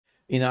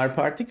In our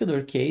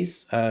particular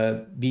case,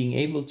 being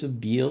able to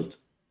build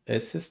a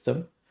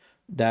system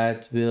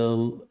that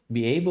will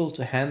be able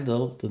to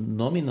handle the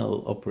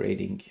nominal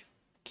operating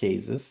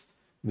cases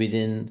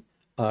within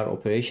our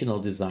operational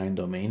design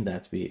domain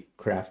that we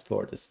craft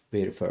for this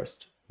very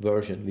first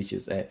version, which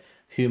is a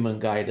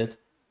human-guided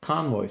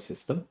convoy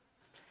system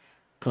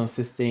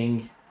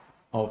consisting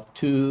of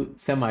 2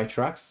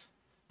 semi-trucks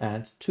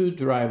and 2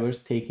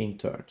 drivers taking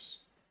turns.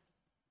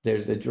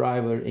 There's a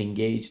driver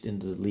engaged in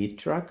the lead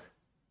truck.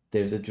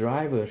 There's a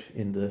driver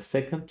in the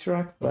second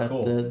truck, but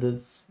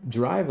the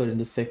driver in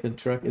the second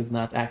truck is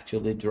not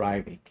actually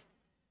driving.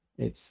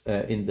 It's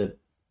in the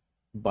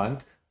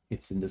bunk,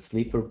 it's in the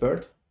sleeper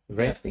berth,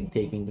 resting,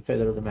 taking the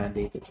federally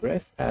mandated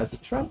rest as the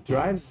truck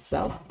drives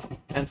itself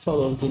and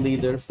follows the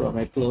leader from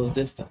a close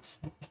distance.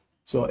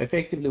 So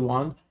effectively,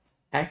 one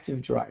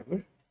active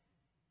driver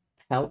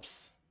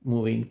helps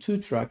moving 2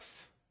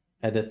 trucks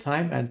at a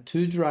time, and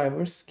 2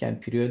 drivers can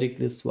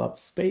periodically swap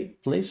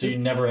places. So you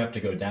never have to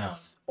go down.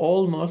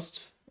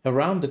 Almost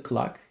around the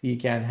clock, you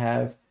can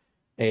have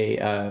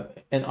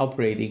an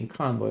operating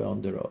convoy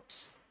on the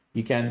roads.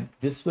 You can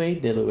this way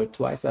deliver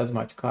twice as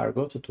much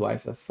cargo to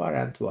twice as far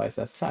and twice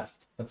as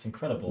fast. That's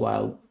incredible.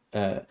 While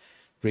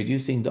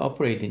reducing the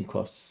operating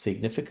costs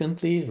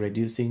significantly,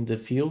 reducing the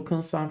fuel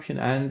consumption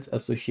and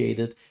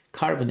associated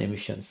carbon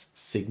emissions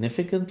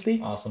significantly.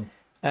 Awesome.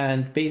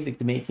 And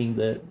basically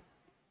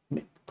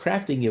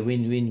crafting a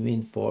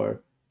win-win-win for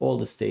all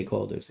the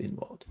stakeholders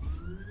involved.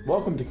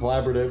 Welcome to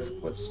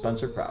Collaborative with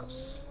Spencer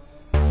Krause.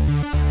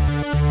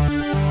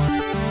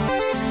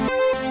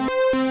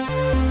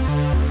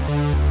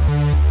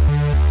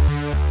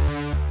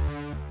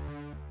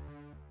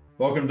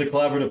 Welcome to the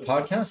Collaborative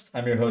Podcast.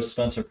 I'm your host,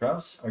 Spencer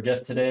Krause. Our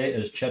guest today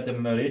is Çetin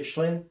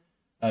Meriçli.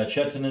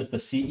 Çetin is the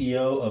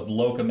CEO of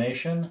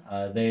Locomation.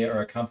 They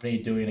are a company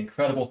doing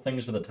incredible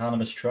things with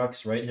autonomous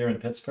trucks right here in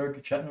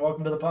Pittsburgh. Çetin,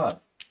 welcome to the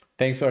pod.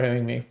 Thanks for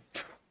having me.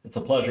 It's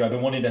a pleasure. I've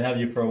been wanting to have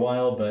you for a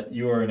while, but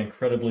you are an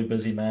incredibly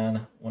busy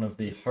man, one of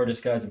the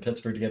hardest guys in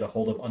Pittsburgh to get a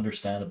hold of,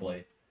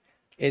 understandably.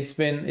 It's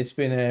been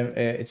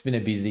a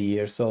busy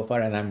year so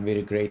far, and I'm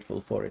very grateful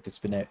for it. It's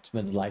been a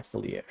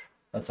delightful year.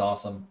 That's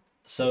awesome.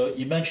 So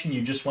you mentioned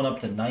you just went up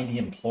to 90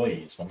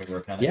 employees when we were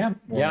kind of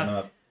warming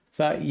up.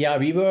 So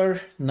we were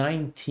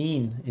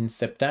 19 in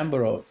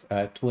September of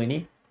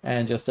 20,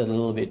 and just a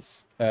little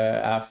bit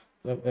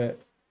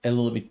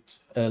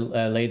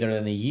later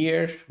than a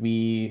year,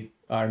 we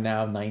are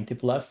now 90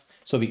 plus.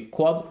 So we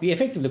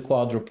effectively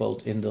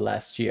quadrupled in the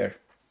last year.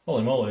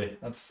 Holy moly,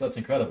 that's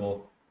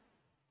incredible.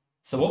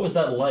 So what was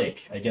that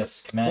like, I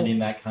guess, commanding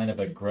that kind of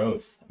a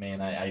growth? I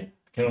mean, I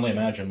can only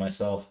imagine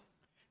myself.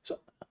 So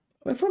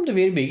from the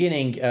very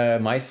beginning,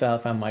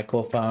 myself and my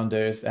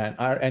co-founders and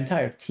our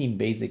entire team,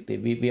 basically,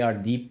 we are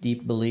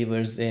deep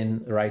believers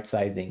in right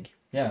sizing.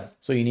 Yeah.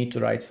 So you need to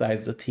right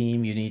size the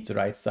team. You need to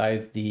right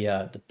size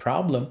the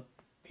problem.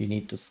 You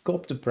need to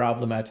scope the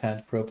problem at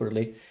hand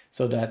properly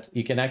so that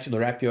you can actually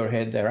wrap your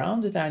head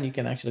around it and you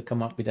can actually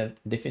come up with a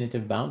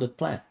definitive bounded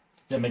plan.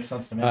 Yeah, makes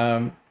sense to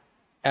me.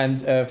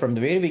 And from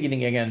the very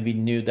beginning, again, we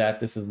knew that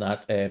this is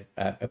not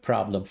a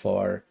problem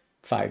for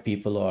 5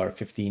 people or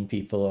 15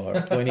 people or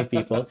 20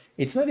 people.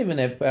 It's not even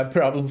a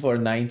problem for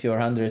 90 or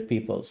 100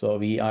 people. So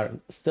we are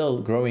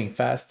still growing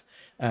fast,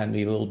 and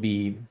we will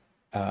be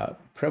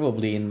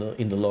probably in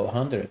the low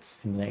hundreds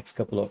in the next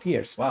couple of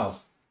years. Wow.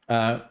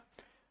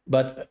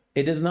 But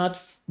it is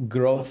not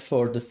growth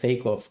for the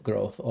sake of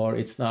growth, or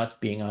it's not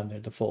being under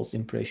the false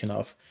impression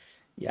of,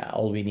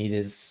 all we need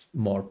is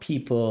more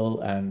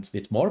people, and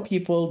with more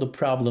people, the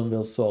problem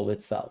will solve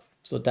itself.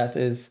 So that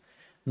is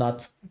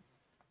not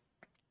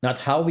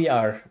how we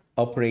are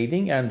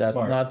operating, and that's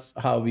not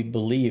how we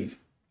believe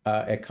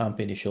a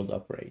company should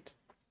operate.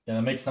 Yeah,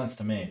 that makes sense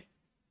to me.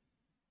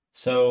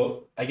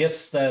 So I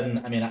guess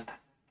then, I mean,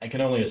 I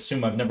can only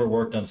assume, I've never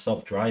worked on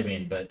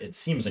self-driving, but it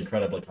seems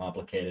incredibly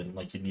complicated and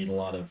like you need a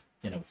lot of,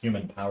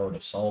 human power to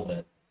solve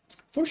it.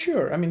 For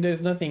sure. I mean,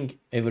 there's nothing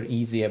ever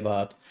easy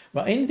about,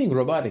 anything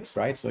robotics,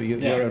 right? So you're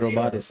a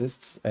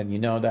roboticist, and you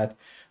know that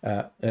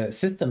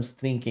systems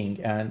thinking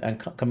and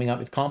coming up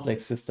with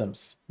complex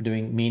systems,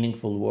 doing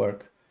meaningful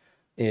work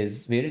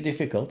is very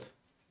difficult.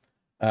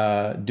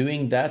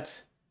 Doing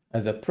that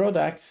as a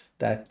product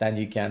that then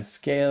you can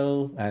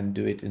scale and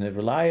do it in a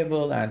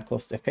reliable and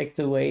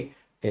cost-effective way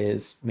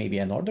is maybe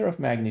an order of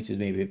magnitude,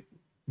 maybe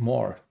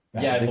more.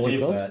 Yeah, I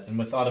believe that. And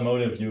with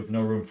automotive, you have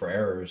no room for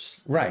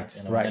errors. Right.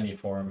 In any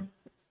form.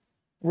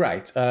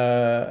 Right.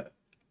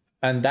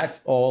 And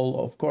that's all,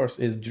 of course,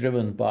 is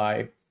driven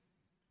by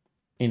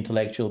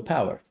intellectual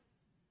power.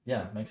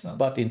 Yeah, makes sense.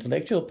 But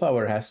intellectual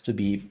power has to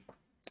be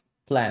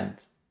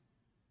planned.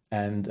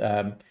 And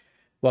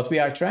what we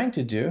are trying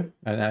to do,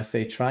 and I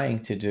say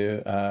trying to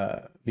do,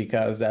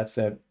 because that's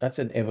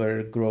an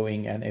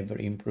ever-growing and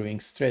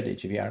ever-improving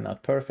strategy. We are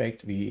not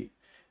perfect. We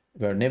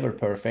were never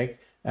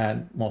perfect.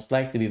 And most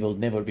likely we will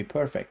never be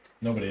perfect.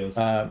 Nobody is.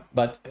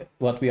 But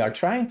what we are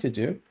trying to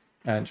do,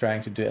 and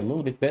trying to do a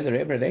little bit better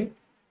every day,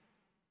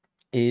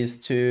 is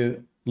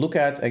to look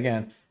at,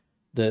 again,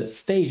 the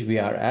stage we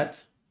are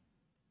at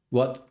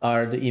what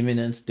are the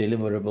imminent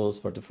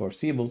deliverables for the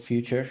foreseeable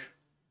future?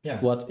 Yeah.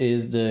 What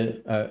is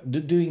the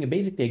doing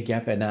basically a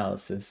gap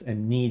analysis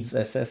and needs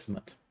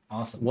assessment.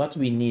 Awesome. What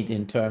we need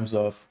in terms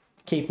of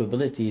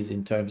capabilities,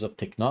 in terms of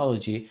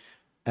technology,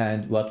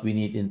 and what we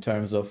need in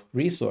terms of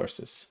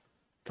resources,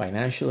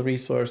 financial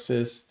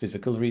resources,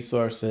 physical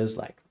resources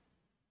like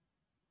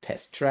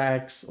test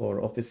tracks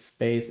or office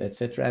space,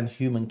 etc., and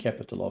human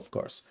capital, of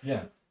course.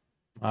 Yeah.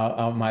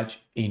 How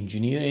much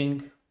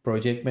engineering,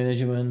 project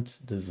management,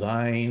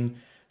 design,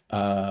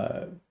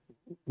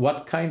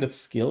 what kind of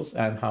skills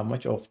and how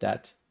much of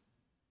that.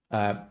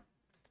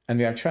 And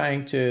we are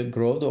trying to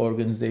grow the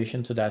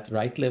organization to that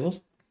right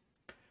level.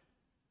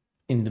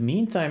 In the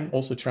meantime,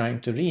 also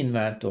trying to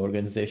reinvent the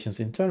organization's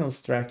internal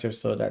structure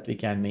so that we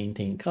can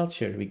maintain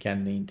culture, we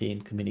can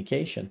maintain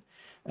communication,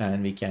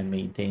 and we can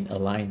maintain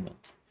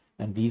alignment.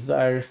 And these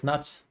are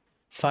not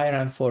fire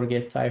and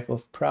forget type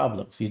of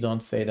problems. You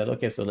don't say that,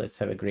 okay, so let's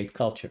have a great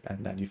culture,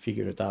 and then you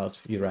figure it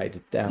out, you write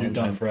it down. You're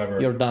done forever.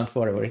 You're done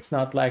forever. It's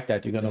not like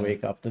that. You're going to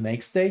wake up the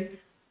next day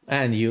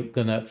and you're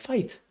going to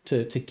fight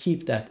to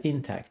keep that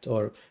intact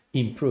or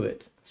improve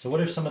it. So what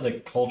are some of the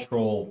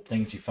cultural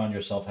things you found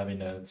yourself having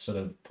to sort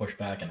of push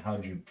back, and how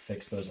did you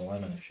fix those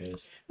alignment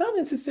issues? Not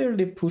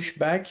necessarily push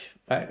back.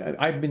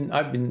 I'm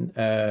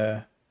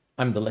the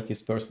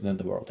luckiest person in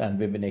the world, and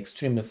we've been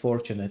extremely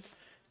fortunate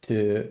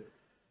to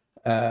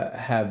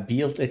have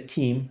built a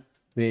team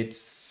with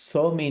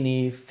so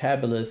many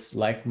fabulous,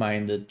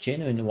 like-minded,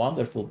 genuine,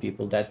 wonderful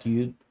people that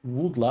you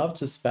would love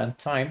to spend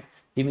time,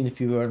 even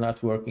if you were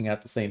not working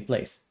at the same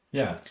place.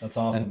 Yeah, that's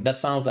awesome. And that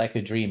sounds like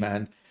a dream.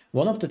 And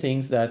one of the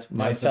things that It's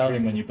myself... a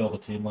dream when you build a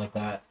team like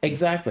that.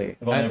 Exactly.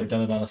 I've only ever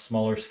done it on a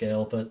smaller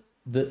scale, but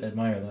I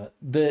admire that.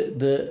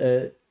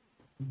 The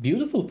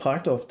beautiful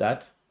part of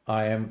that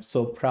I am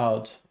so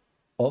proud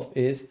of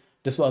is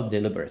this was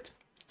deliberate.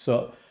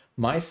 So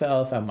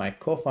myself and my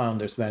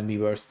co-founders, when we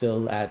were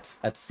still at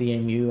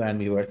CMU and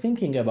we were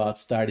thinking about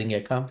starting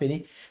a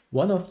company,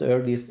 one of the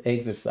earliest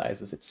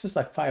exercises, it's just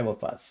like 5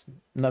 of us,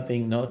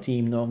 nothing, no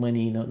team, no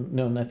money,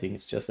 no nothing.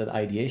 It's just an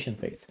ideation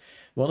phase.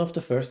 One of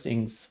the first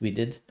things we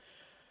did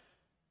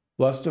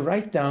was to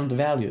write down the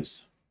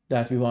values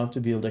that we want to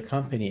build a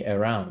company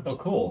around. Oh,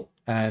 cool.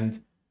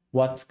 And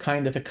what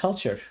kind of a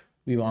culture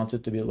we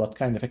wanted to build, what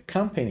kind of a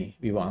company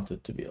we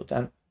wanted to build.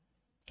 And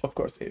of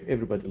course,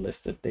 everybody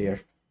listed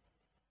their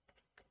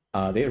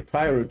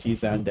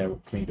priorities, and they're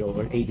maybe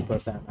over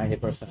 80%,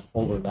 90%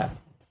 over that.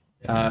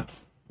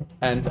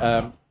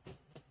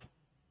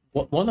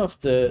 One of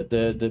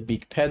the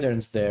big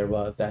patterns there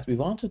was that we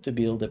wanted to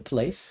build a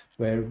place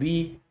where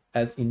we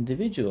as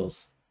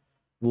individuals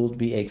would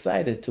be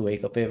excited to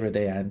wake up every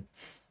day and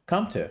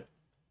come to.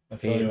 I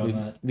feel you on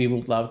that. We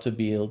would love to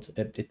build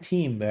a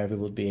team where we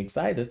would be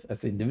excited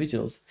as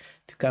individuals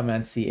to come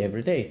and see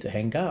every day, to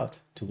hang out,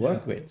 to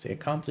work with, to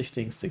accomplish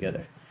things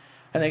together.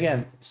 And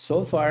again,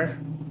 so far,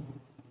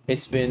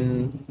 it's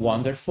been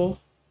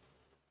wonderful.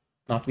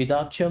 Not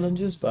without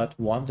challenges, but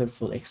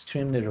wonderful,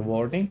 extremely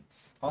rewarding.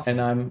 Awesome.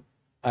 And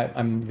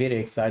I'm very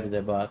excited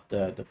about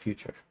the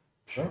future.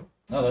 Sure.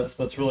 No,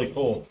 that's really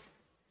cool.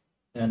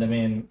 And I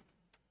mean,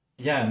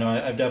 yeah, no,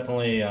 I've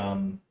definitely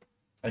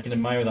I can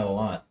admire that a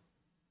lot.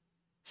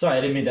 Sorry,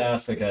 I didn't mean to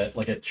ask like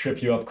a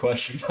trip you up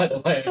question, by the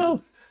way.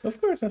 Oh, of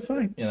course, that's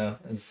fine. You know,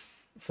 as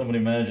somebody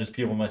who manages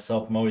people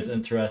myself, I'm always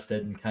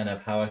interested in kind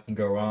of how I can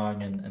go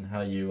wrong and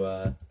how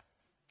you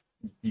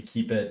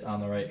keep it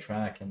on the right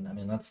track. And I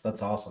mean, that's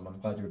awesome. I'm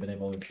glad you've been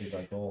able to achieve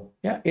that goal.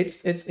 Yeah,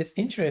 it's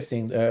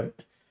interesting.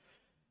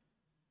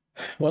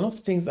 One of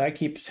the things I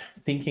keep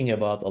thinking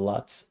about a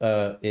lot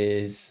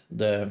is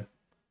the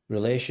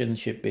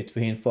relationship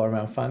between form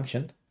and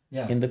function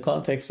in the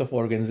context of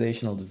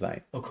organizational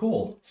design. Oh,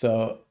 cool.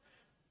 So,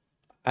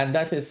 and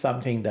that is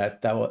something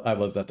that I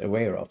was not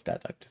aware of,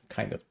 that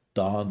kind of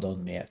dawned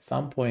on me at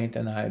some point,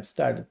 and I've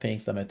started paying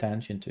some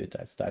attention to it.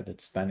 I started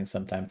spending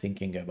some time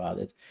thinking about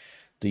it.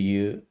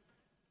 To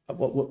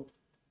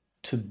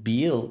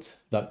build,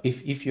 like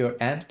if your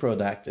end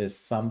product is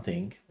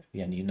something,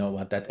 and you know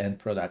what that end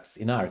product is,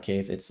 in our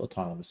case, it's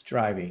autonomous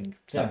driving,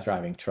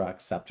 self-driving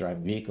trucks,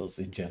 self-driving vehicles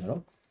in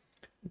general.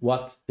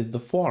 What is the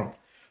form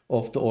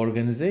of the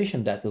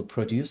organization that will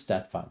produce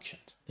that function?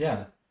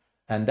 Yeah.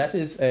 And that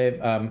is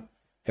a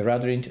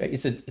rather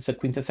it's a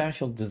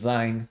quintessential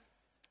design.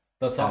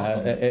 That's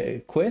awesome.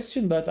 A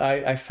question, but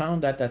I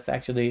found that that's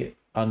actually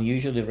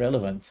unusually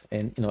relevant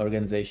in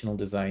organizational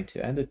design too.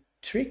 And the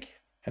trick,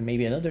 and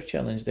maybe another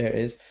challenge there,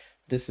 is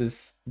this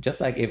is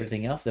just like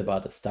everything else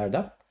about a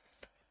startup.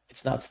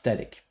 It's not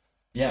static.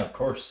 Yeah, of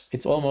course.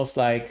 It's almost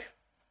like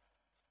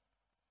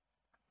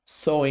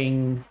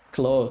sewing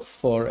clothes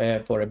for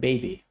a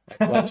baby.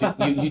 Like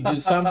you do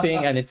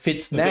something and it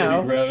fits The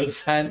now, baby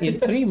grows. and in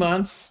 3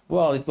 months,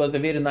 well, it was a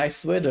very nice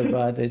sweater,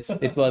 but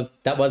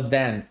that was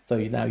then. So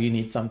now you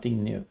need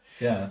something new.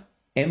 Yeah.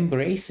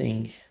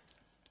 Embracing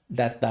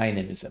that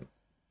dynamism.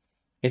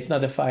 It's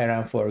not a fire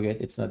and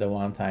forget. It's not a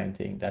one-time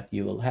thing that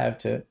you will have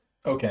to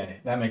Okay,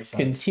 that makes sense.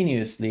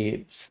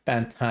 continuously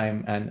spend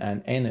time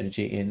and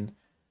energy in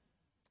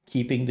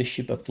keeping the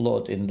ship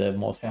afloat in the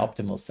most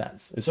optimal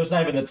sense. So it's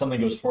not even that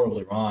something goes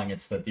horribly wrong,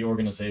 it's that the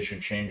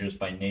organization changes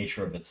by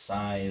nature of its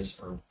size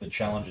or the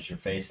challenges you're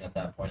facing at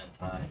that point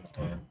in time,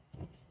 or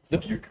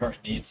what your current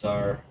needs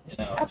are,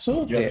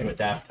 Absolutely. you have to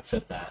adapt to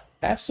fit that.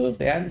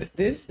 Absolutely, and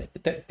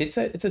it's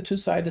a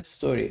two-sided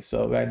story.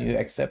 So when you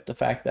accept the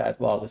fact that,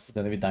 well, this is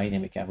going to be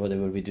dynamic and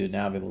whatever we do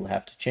now we will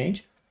have to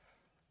change,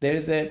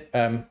 there's a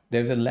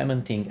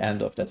lamenting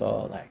end of that.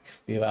 Oh, like,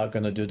 we are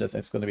going to do this,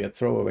 it's going to be a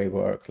throwaway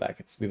work, like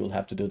we will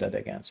have to do that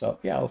again. So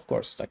yeah, of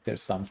course, like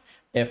there's some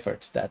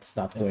effort that's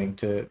not going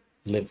to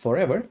live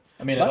forever.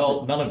 I mean,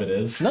 none of it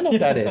is. None of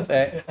that is.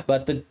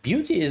 But the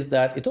beauty is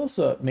that it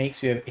also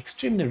makes you an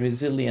extremely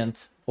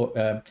resilient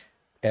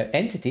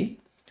entity.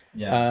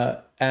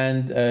 Yeah.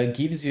 And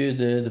gives you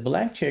the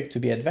blank check to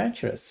be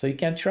adventurous. So you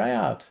can try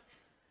out.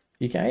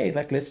 You can, hey,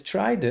 like, let's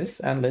try this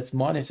and let's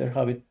monitor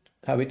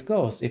how it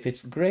goes. If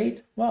it's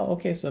great, well,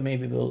 okay, so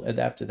maybe we'll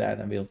adapt to that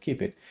and we'll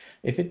keep it.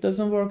 If it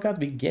doesn't work out,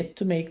 we get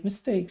to make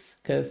mistakes,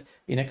 because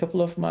in a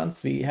couple of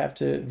months we have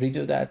to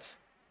redo that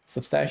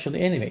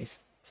substantially anyways.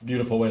 It's a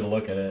beautiful way to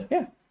look at it.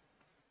 Yeah.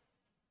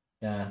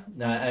 Yeah.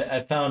 Now,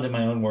 I found in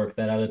my own work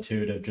that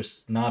attitude of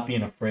just not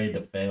being afraid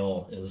to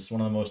fail is one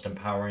of the most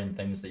empowering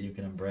things that you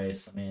can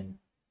embrace. I mean,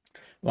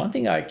 one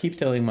thing I keep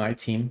telling my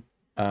team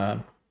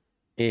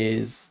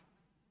is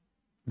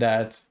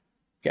that,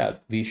 yeah,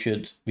 we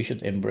should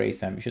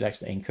embrace and we should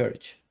actually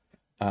encourage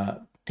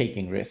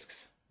taking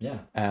risks. Yeah.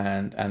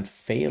 And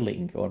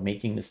failing or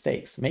making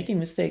mistakes. Making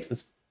mistakes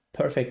is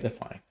perfectly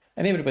fine.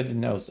 And everybody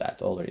knows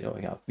that already.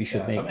 We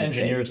should make mistakes.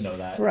 Engineers know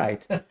that.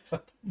 Right.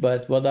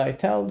 But what I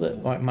tell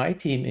my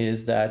team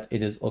is that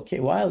it is okay,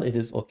 while it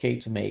is okay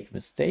to make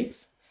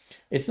mistakes,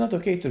 it's not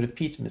okay to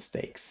repeat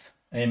mistakes.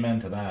 Amen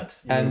to that.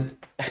 And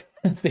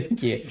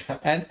thank you.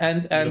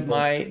 And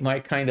my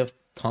kind of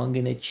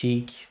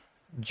tongue-in-cheek,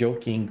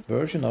 joking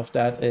version of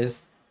that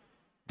is,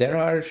 there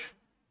are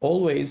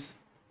always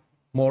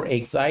more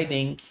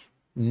exciting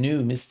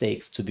new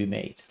mistakes to be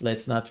made.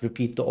 Let's not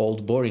repeat the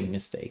old boring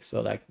mistakes.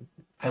 So, like,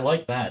 I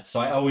like that. So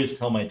I always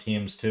tell my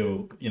teams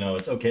too,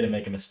 it's okay to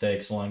make a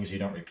mistake so long as you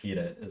don't repeat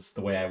it, is the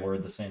way I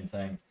word the same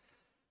thing.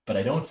 But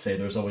I don't say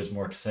there's always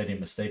more exciting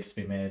mistakes to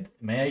be made.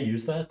 May I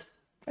use that?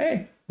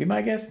 Hey, be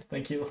my guest.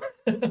 Thank you.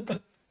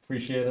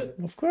 Appreciate it.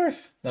 Of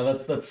course. Now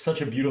that's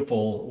such a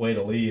beautiful way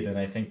to lead, and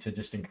I think to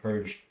just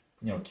encourage,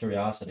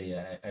 curiosity.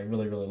 I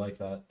really, really like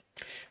that.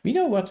 We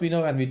know what we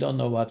know and we don't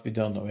know what we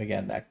don't know.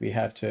 Again, like, we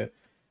have to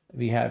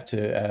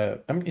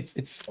I mean,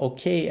 it's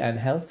okay and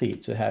healthy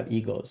to have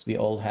egos. We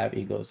all have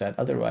egos, and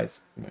otherwise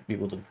we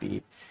wouldn't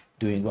be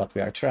doing what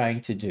we are trying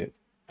to do.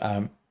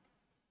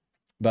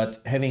 But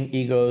having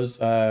egos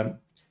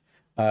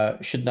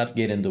should not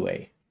get in the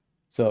way.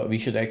 So we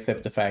should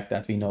accept the fact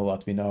that we know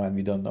what we know and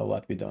we don't know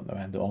what we don't know.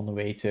 And the only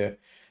way to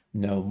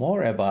know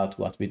more about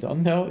what we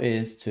don't know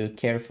is to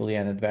carefully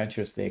and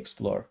adventurously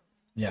explore.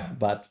 Yeah.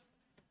 But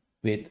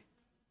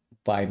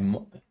by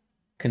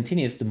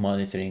continuously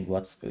monitoring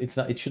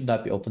it should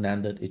not be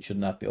open-ended, it should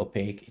not be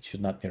opaque, it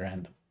should not be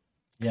random.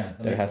 Yeah,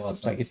 there has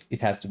to, like,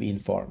 it has to be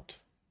informed.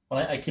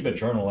 Well, I keep a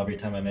journal every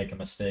time I make a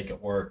mistake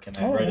at work, and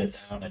I write it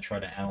down. I try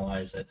to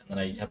analyze it, and then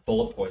I have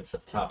bullet points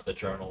at the top of the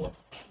journal of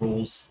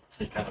rules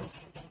to kind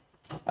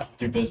of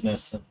do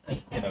business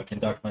and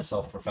conduct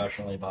myself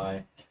professionally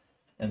by.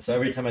 And so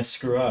every time I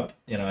screw up,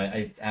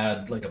 I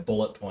add like a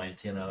bullet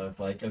point, of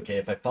like, okay,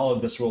 if I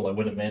followed this rule, I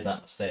wouldn't have made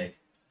that mistake.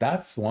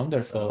 That's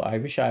wonderful. So, I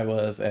wish I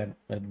was a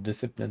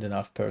disciplined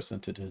enough person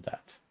to do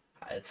that.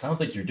 It sounds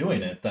like you're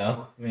doing it,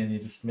 though. I mean, you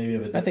just maybe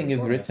have a nothing is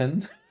format.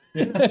 written.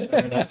 Yeah,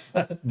 fair enough.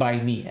 By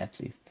me, at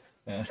least.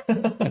 Yeah.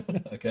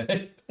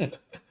 Okay.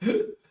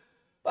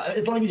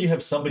 As long as you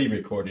have somebody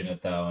recording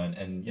it, though,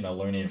 and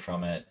learning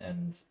from it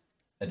and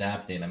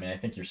adapting. I mean, I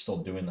think you're still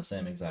doing the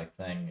same exact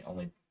thing,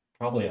 only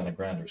probably on a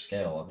grander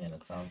scale. I mean,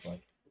 it sounds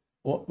like.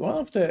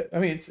 Well,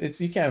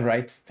 it's you can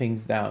write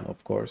things down,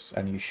 of course,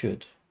 and you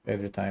should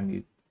every time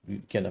you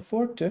can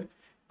afford to.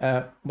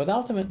 But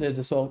ultimately,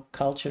 this whole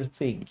culture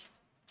thing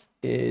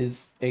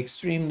is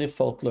extremely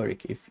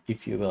folkloric,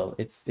 if you will.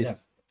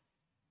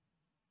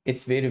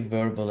 It's very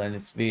verbal and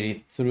it's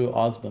very through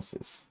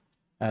osmosis.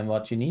 And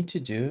what you need to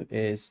do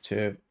is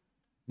to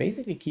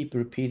basically keep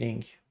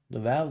repeating the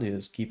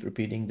values, keep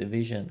repeating the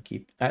vision,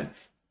 and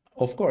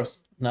of course,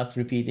 not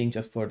repeating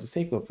just for the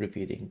sake of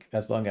repeating,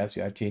 as long as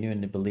you are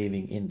genuinely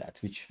believing in that,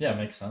 which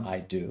makes sense. I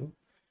do.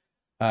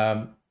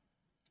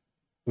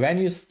 When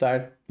you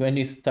start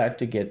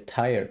to get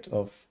tired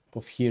of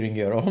hearing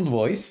your own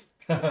voice,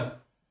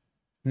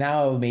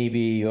 now maybe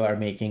you are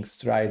making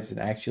strides in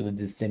actually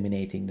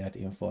disseminating that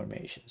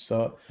information.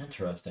 So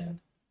interesting.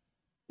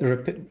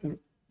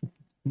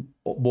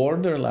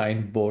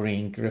 Borderline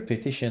boring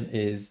repetition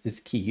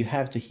is key. You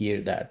have to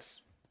hear that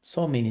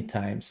so many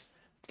times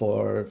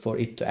for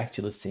it to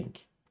actually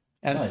sink.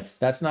 And nice.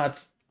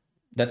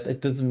 That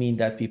it doesn't mean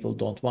that people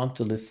don't want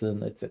to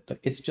listen.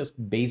 It's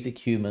just basic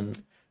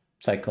human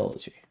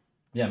psychology.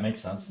 Yeah, makes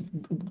sense.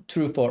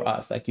 True for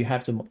us. Like, you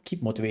have to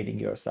keep motivating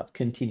yourself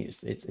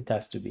continuously. It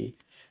has to be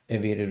a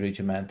very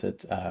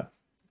regimented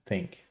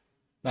thing.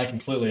 I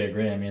completely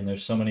agree. I mean,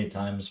 there's so many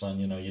times when,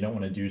 you don't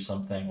want to do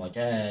something like,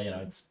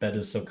 this bed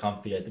is so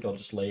comfy. I think I'll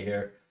just lay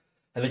here.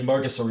 I think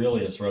Marcus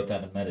Aurelius wrote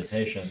that in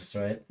Meditations,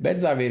 right?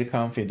 Beds are very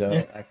comfy Yeah.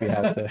 though. Like we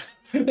have to.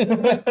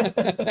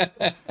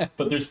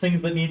 But there's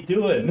things that need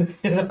doing,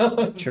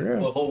 True.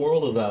 The whole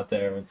world is out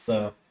there. And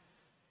so,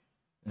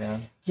 yeah.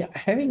 Yeah,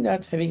 having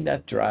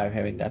that drive,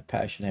 having that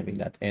passion, having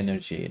that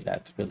energy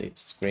that really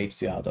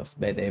scrapes you out of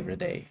bed every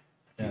day.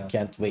 You Yeah.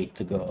 can't wait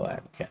to go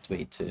and can't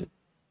wait to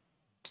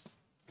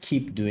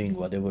keep doing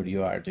whatever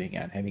you are doing,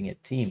 and having a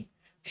team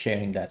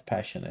sharing that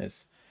passion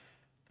is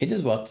it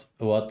is what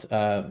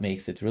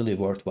makes it really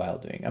worthwhile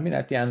doing. I mean,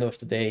 at the end of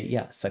the day,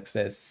 yeah,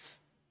 success,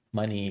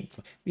 money,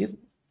 because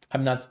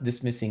I'm not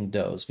dismissing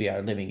those. We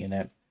are living in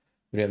a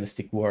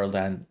realistic world,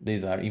 and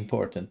these are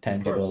important,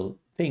 tangible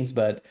things,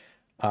 but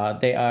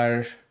they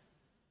are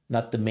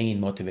not the main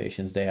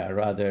motivations. They are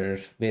rather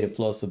very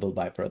plausible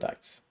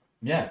byproducts.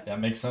 Yeah, that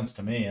makes sense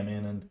to me. I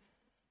mean, and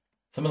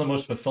some of the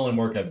most fulfilling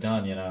work I've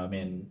done, I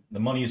mean, the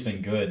money's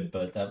been good,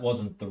 but that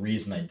wasn't the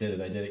reason I did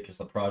it. I did it because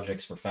the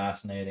projects were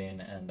fascinating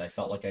and I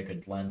felt like I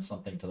could lend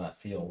something to that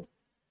field.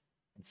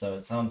 And so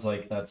it sounds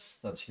like that's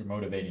your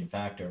motivating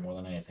factor more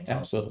than anything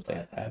else. And Absolutely, I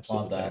applaud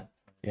absolutely. that.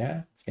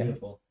 Yeah, It's yeah.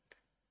 beautiful.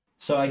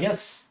 So I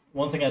guess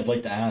one thing I'd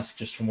like to ask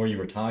just from where you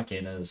were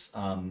talking is,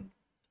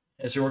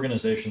 as your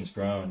organization's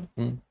grown,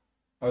 Mm.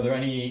 are there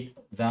any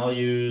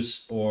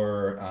values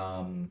or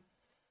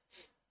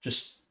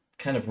just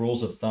kind of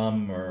rules of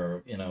thumb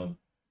or,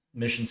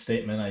 mission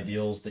statement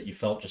ideals that you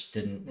felt just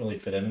didn't really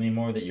fit in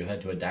anymore that you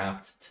had to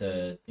adapt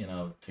to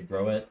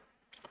grow it?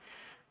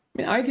 I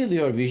mean, ideally,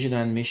 your vision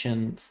and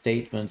mission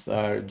statements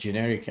are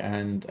generic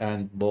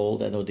and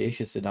bold and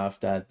audacious enough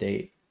that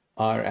they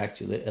are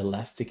actually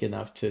elastic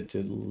enough to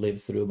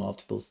live through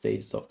multiple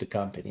stages of the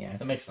company. And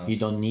That makes you sense.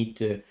 don't need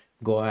to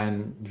go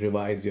and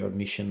revise your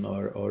mission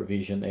or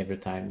vision every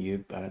time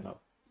you, I don't know,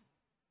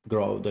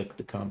 grow the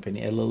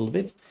company a little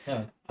bit.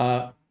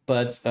 Yeah.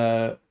 But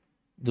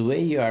the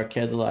way you are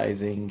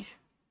catalyzing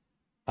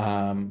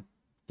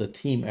the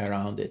team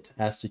around it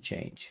has to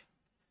change.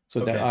 So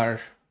there Okay. are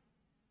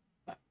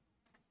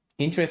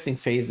interesting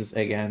phases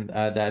again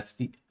that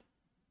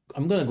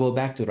I'm going to go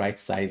back to right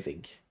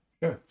sizing.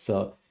 Sure.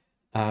 So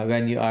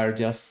when you are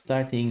just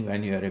starting,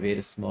 when you are a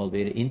very small,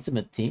 very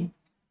intimate team,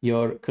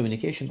 your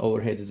communication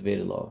overhead is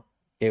very low.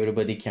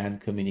 Everybody can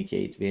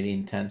communicate very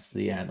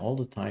intensely and all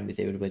the time with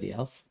everybody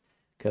else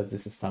because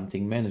this is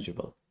something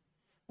manageable.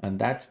 And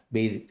that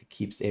basically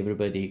keeps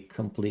everybody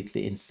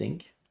completely in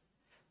sync.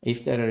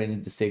 If there are any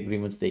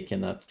disagreements, they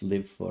cannot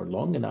live for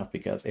long enough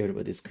because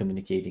everybody's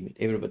communicating with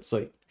everybody.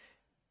 So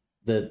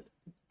the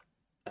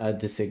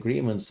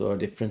disagreements or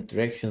different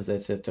directions,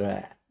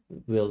 etc.,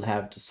 will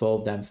have to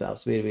solve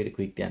themselves very, very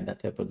quickly, and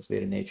that happens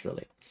very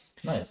naturally.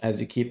 Nice. As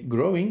you keep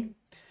growing,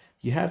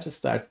 you have to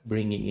start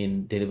bringing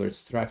in deliberate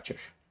structure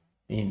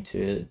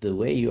into the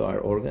way you are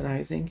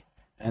organizing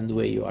and the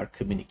way you are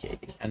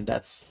communicating, and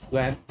that's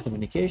when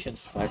communication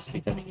starts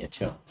becoming a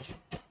challenge.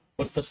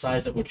 What's the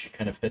size at which you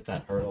kind of hit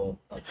that hurdle,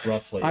 like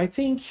roughly? I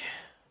think,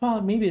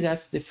 well, maybe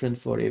that's different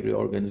for every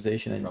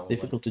organization, and it's Probably.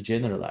 difficult to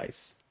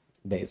generalize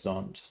based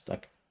on just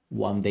like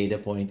one data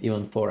point.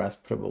 Even for us,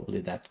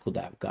 probably that could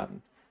have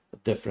gone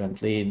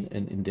differently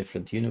in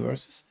different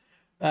universes.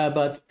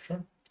 But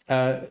Sure.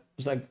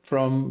 it's like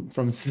from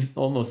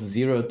almost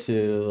 0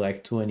 to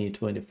like 20,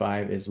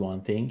 25 is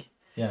one thing.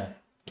 Yeah.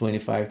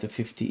 25 to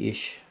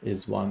 50-ish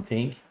is one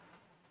thing.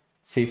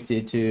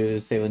 50 to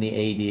 70,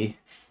 80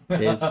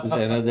 is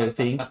another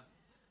thing.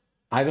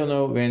 I don't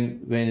know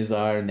when is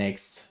our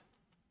next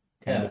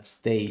kind Yeah. of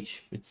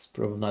stage. It's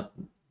probably not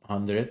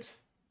 100,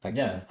 like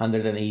Yeah.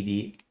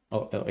 180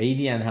 or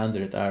 80 and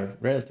 100 are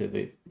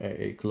relatively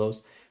very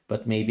close,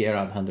 but maybe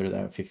around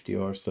 150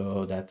 or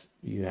so that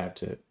you have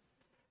to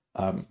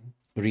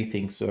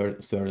rethink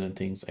certain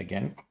things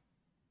again.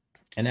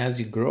 And as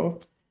you grow,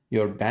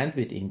 your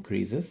bandwidth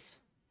increases,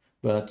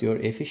 but your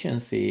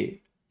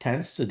efficiency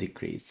tends to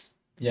decrease.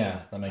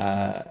 Yeah, that makes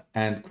sense.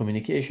 And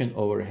communication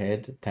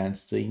overhead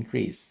tends to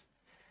increase.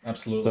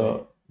 Absolutely.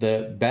 So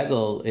the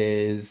battle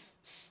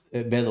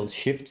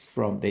shifts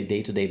from the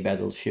day-to-day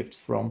battle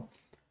shifts from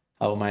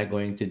how am I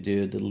going to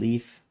do the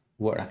leaf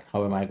work?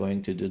 How am I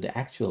going to do the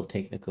actual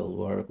technical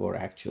work or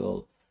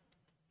actual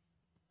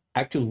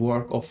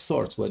work of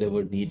sorts,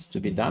 whatever needs to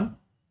be done,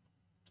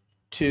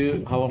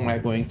 to how am I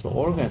going to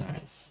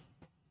organize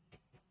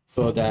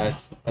so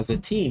that as a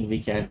team we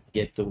can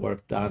get the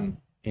work done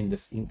in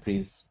this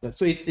increase.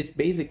 So it's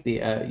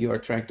basically you are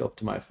trying to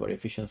optimize for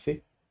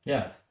efficiency.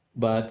 Yeah.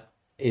 But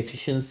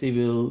efficiency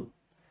will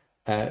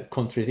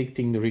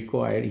contradicting the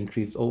require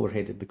increased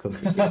overhead in the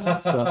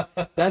communication. So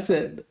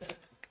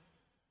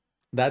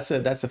that's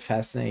a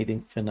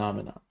fascinating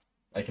phenomenon.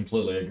 I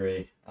completely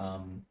agree.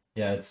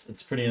 Yeah,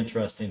 it's pretty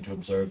interesting to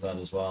observe that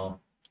as well.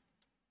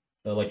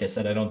 Though, like I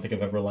said, I don't think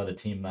I've ever led a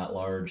team that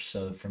large.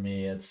 So for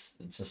me, it's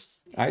just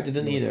I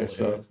didn't really either, cool to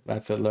so hear.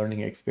 that's a learning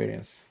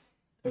experience.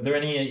 Are there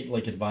any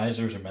like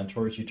advisors or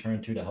mentors you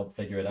turned to help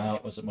figure it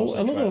out? Was it Oh, a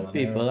mostly lot trial of and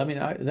error? people. I mean,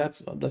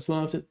 that's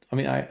one of the. I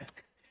mean,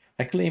 I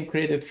I claim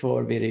credit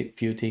for very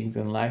few things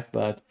in life,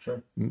 but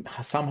Sure.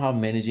 somehow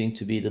managing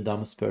to be the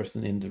dumbest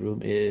person in the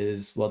room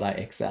is what I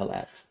excel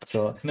at.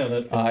 So No,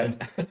 that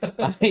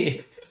I,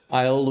 feeling.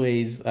 I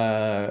always,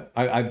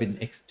 I've been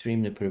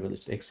extremely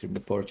privileged,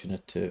 extremely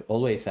fortunate to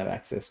always have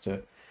access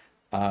to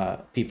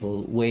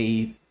people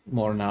way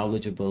more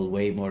knowledgeable,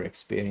 way more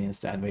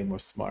experienced, and way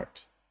more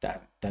smart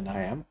than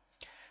I am.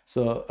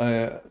 So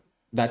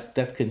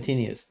that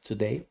continues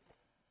today.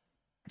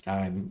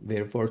 I'm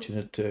very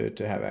fortunate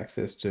to have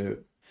access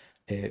to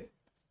a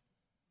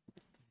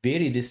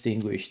very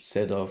distinguished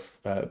set of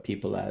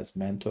people as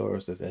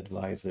mentors, as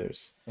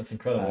advisors, That's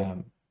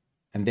incredible.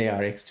 and they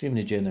are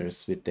extremely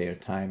generous with their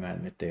time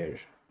and with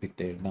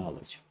their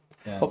knowledge.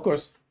 Yeah. Of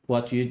course,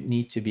 what you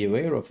need to be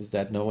aware of is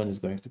that no one is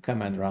going to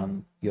come and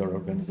run your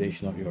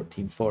organization or your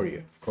team for you.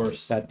 Of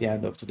course. At the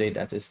end of the day,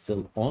 that is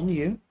still on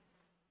you,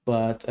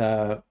 but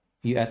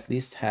you at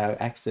least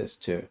have access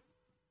to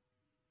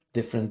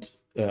different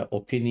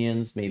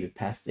opinions, maybe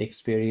past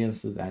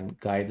experiences and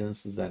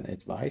guidances and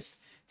advice.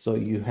 So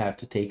you have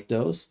to take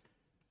those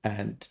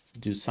and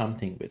do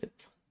something with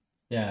it.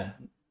 Yeah.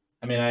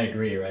 I mean, I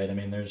agree, right? I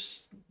mean,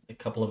 there's a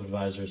couple of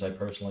advisors I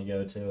personally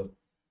go to.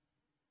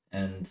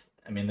 And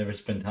I mean,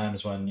 there's been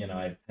times when, you know,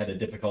 I've had a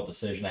difficult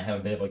decision. I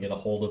haven't been able to get a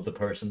hold of the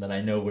person that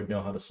I know would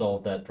know how to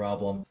solve that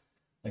problem.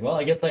 Like, well,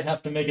 I guess I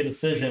have to make a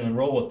decision and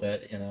roll with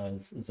it. You know,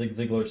 as Zig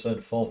Ziglar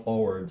said, fall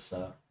forward.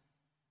 So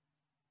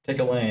pick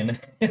a lane.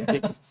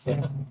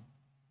 So,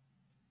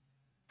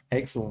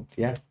 excellent.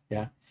 Yeah.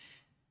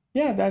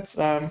 That's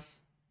and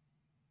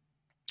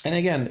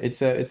again,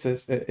 it's a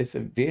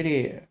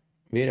very,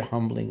 very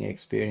humbling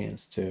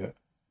experience to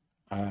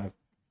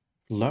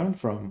learn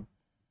from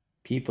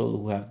people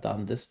who have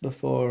done this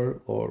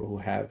before or who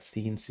have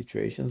seen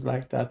situations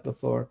like that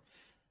before.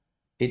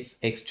 It's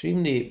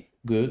extremely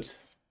good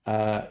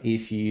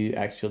if you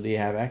actually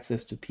have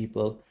access to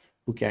people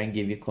who can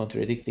give you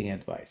contradicting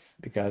advice,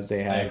 because I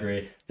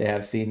agree. they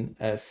have seen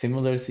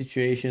similar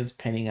situations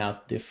panning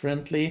out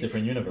differently.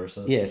 Different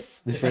universes.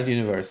 Yes, different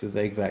universes.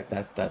 Exact.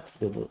 That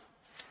little,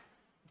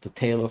 the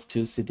tale of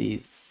two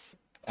cities.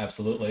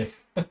 Absolutely.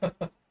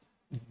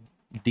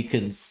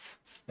 Dickens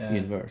Yeah.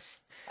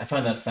 universe. I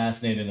find that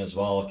fascinating as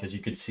well, because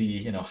you could see,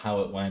 you know, how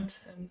it went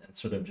and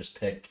sort of just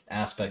pick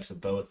aspects of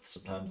both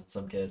sometimes in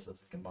some cases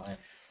and combine.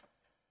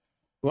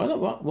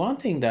 One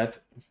thing that,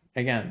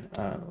 again,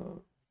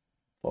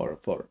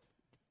 for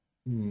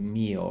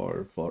me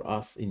or for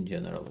us in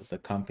general as a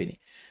company,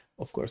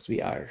 of course,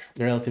 we are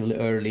relatively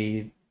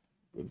early.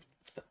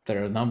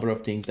 There are a number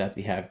of things that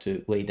we have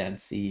to wait and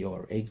see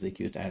or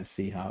execute and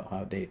see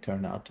how they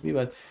turn out to be.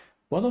 But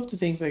one of the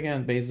things,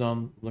 again, based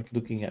on like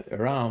looking at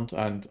around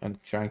and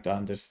trying to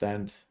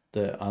understand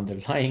the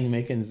underlying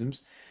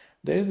mechanisms,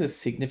 there is a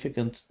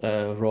significant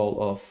role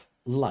of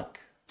luck,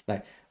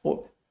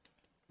 or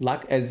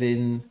luck as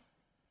in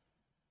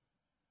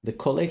the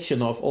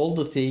collection of all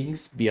the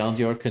things beyond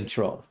your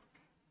control.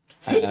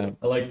 I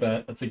like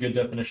that. That's a good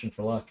definition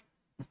for luck.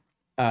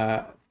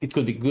 It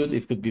could be good,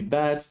 it could be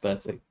bad,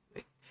 but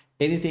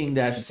anything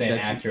I should say an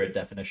accurate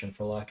definition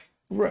for luck.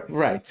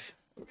 Right.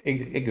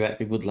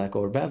 Exactly. Good luck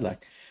or bad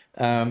luck.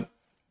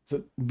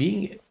 So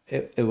being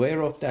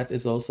aware of that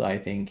is also, I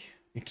think,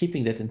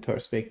 keeping that in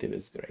perspective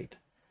is great.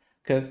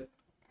 Because,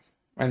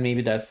 and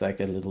maybe that's like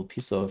a little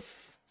piece of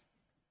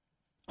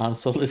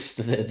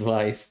unsolicited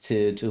advice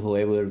to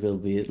whoever will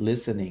be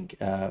listening,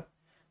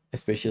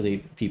 especially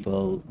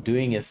people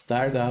doing a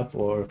startup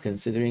or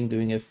considering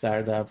doing a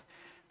startup.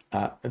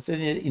 It's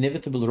an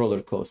inevitable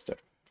roller coaster.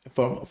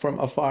 From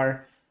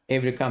afar,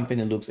 every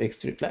company looks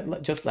extreme,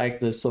 just like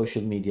the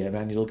social media.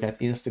 When you look at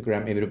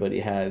Instagram, everybody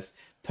has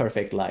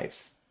perfect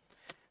lives.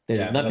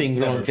 There's nothing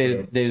wrong.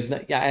 There's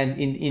not, yeah, and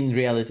in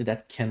reality,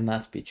 that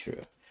cannot be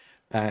true.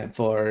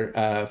 For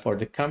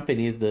the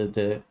companies,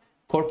 the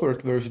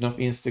corporate version of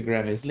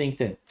Instagram is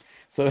LinkedIn.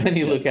 So when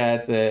you look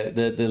at the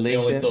LinkedIn, the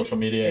only social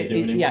media I do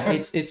anymore. Yeah,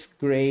 it's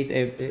great.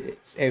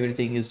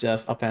 Everything is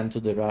just up and to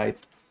the right.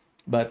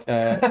 But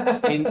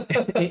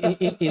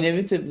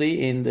inevitably,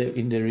 in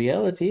the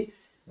reality,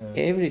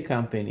 every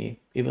company,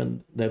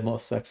 even the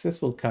most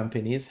successful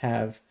companies,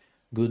 have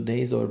good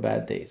days or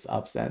bad days,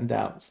 ups and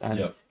downs,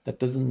 and that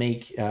doesn't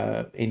make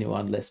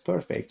anyone less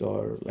perfect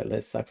or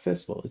less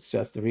successful. It's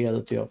just the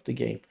reality of the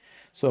game.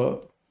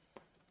 So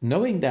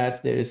knowing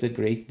that there is a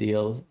great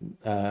deal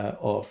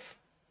of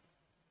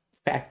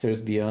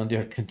factors beyond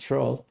your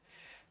control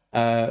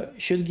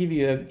should give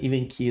you an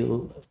even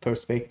keel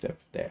perspective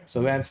there.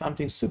 So when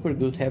something super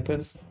good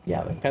happens,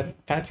 yeah, like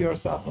pat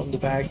yourself on the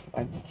back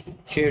and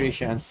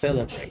cherish and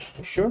celebrate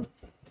for sure.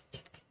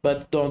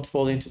 But don't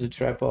fall into the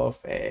trap of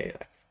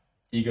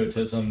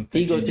egotism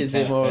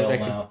or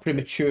like a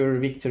premature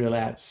victory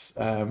laps.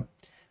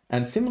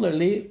 And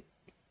similarly,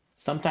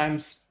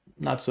 sometimes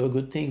not so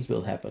good things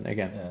will happen.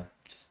 Again,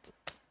 just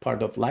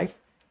part of life.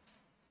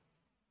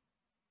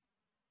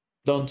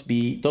 Don't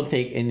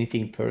take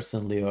anything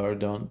personally, or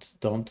don't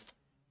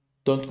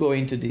go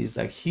into these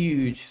like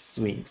huge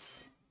swings.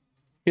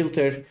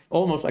 Filter,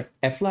 almost like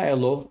apply a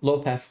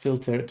low pass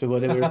filter to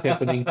whatever is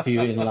happening to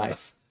you in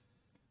life.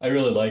 I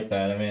really like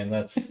that. I mean,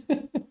 that's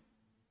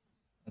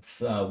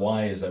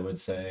wise, I would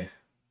say.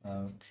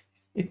 Um,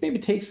 It maybe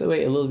takes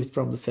away a little bit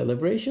from the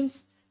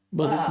celebrations,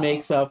 but it wow.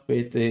 makes up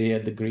with the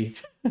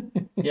grief.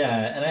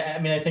 Yeah, and I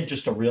mean, I think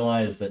just to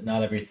realize that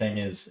not everything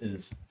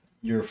is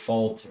your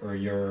fault or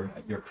your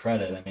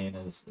credit. I mean,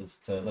 is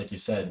to, like you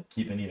said,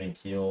 keep an even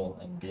keel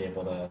and be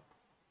able to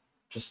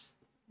just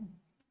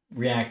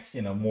react,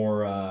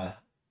 more.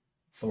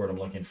 What's the word I'm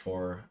looking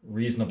for?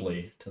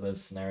 Reasonably to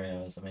those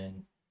scenarios. I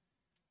mean,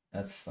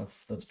 that's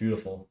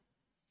beautiful.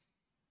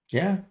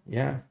 Yeah,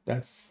 yeah,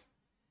 that's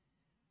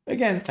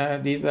again,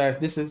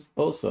 this is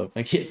also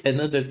like yet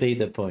another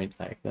data point.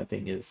 Like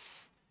nothing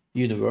is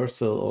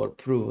universal or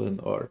proven,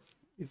 or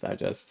these are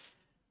just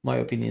my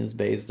opinions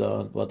based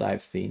on what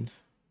I've seen.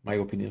 My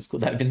opinions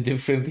could have been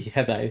different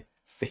had I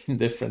seen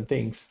different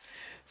things.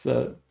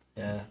 So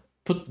Yeah,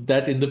 put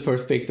that in the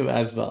perspective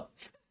as well.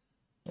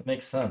 that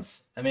makes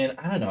sense. I mean,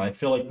 I don't know. I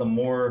feel like the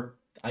more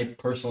I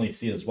personally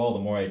see as well, the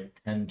more I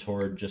tend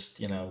toward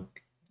just,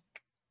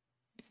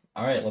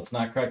 all right, let's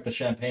not crack the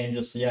champagne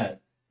just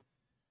yet.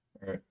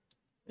 Or,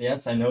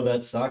 yes, I know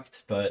that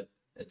sucked, but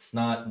it's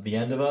not the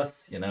end of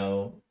us.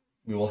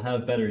 We will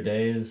have better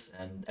days,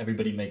 and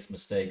everybody makes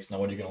mistakes. Now,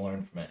 what are you going to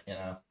learn from it?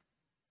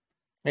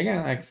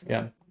 Again, like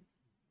yeah,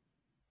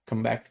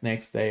 come back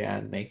next day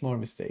and make more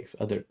mistakes,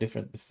 other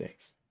different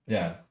mistakes.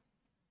 Yeah,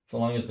 so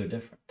long as they're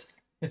different.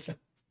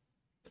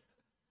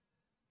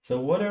 So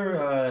what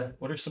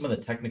are some of the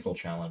technical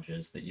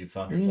challenges that you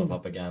found yourself Mm,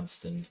 up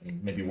against and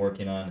maybe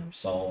working on or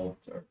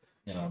solved or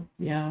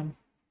yeah,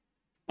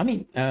 I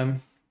mean,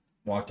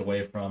 walked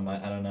away from?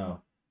 I don't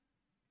know,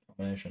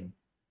 combination.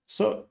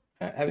 so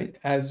I mean,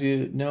 as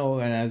you know,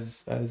 and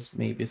as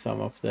maybe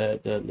some of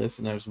the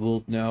listeners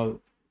will know,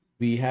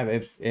 we have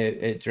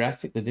a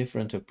drastically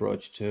different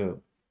approach to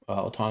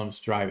autonomous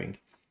driving.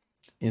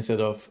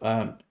 Instead of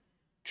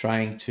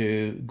trying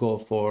to go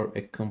for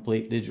a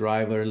completely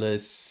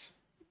driverless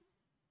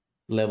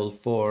level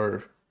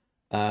 4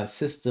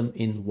 system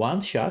in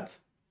one shot,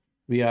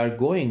 we are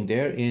going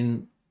there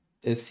in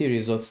a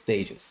series of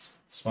stages.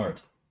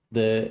 Smart.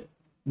 The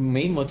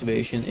main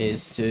motivation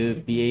is to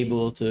be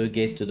able to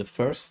get to the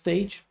first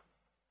stage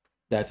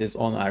that is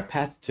on our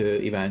path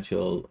to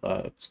eventual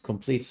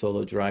complete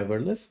solo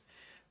driverless.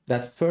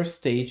 That first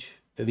stage,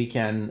 we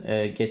can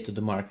get to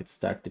the market,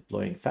 start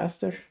deploying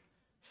faster,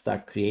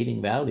 start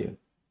creating value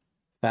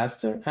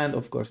faster, and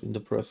of course, in the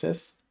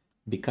process,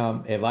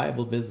 become a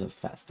viable business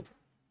faster.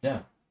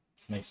 Yeah,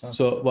 makes sense.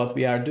 So what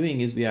we are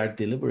doing is we are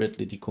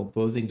deliberately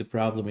decomposing the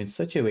problem in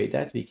such a way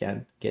that we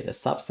can get a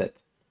subset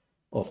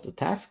of the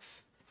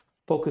tasks,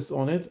 focus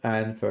on it,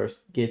 and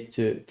first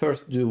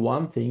do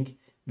one thing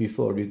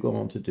before we go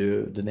on to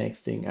do the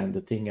next thing and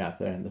the thing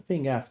after and the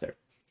thing after.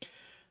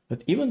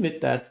 But even with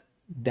that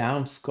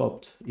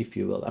downscoped, if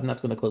you will, I'm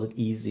not going to call it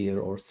easier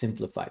or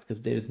simplified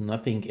because there is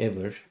nothing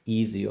ever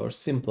easy or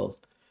simple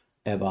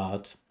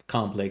about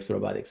complex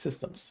robotic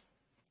systems.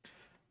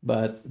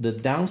 But the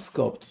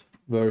downscoped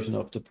version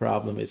of the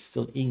problem is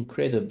still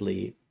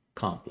incredibly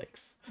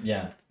complex.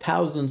 Yeah.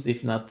 Thousands,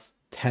 if not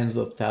tens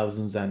of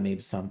thousands, and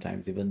maybe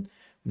sometimes even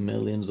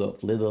millions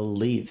of little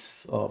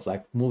leaves of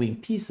like moving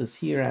pieces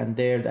here and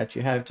there that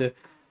you have to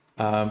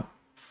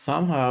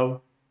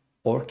somehow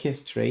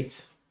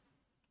orchestrate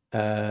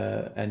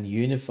and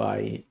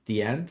unify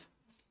the end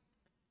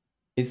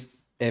is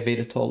a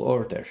very tall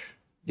order.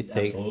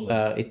 Absolutely.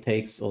 It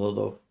takes a lot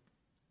of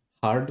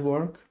hard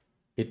work.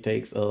 It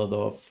takes a lot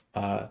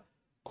of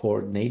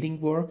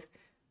coordinating work,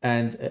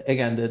 and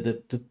again,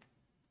 the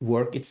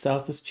work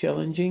itself is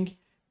challenging.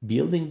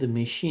 Building the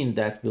machine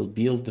that will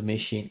build the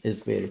machine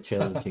is very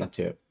challenging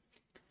too.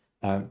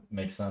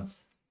 Makes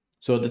sense.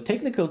 So the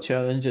technical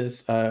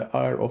challenges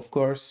are, of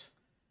course,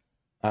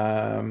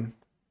 um,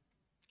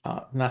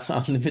 not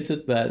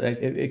unlimited,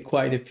 but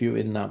quite a few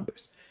in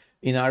numbers.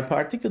 In our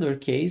particular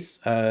case,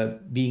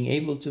 being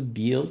able to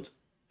build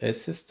a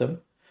system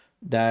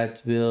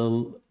that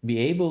will be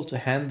able to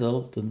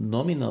handle the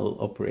nominal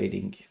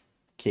operating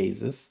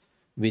cases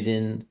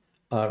within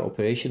our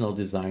operational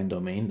design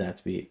domain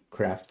that we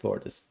craft for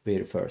this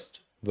very first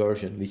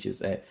version, which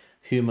is a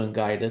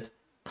human-guided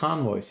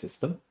convoy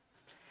system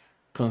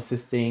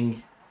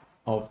consisting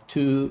of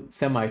two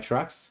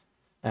semi-trucks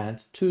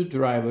and two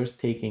drivers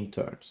taking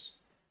turns.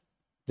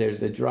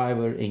 There's a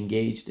driver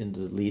engaged in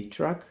the lead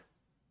truck.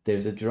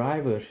 There's a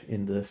driver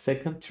in the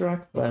second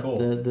truck, but cool.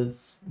 the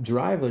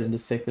driver in the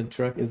second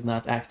truck is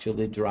not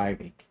actually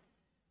driving.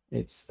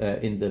 It's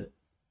in the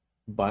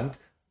bunk,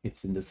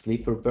 it's in the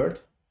sleeper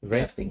berth,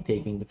 resting,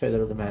 taking the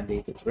federally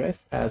mandated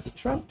rest as the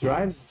truck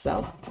drives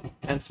itself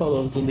and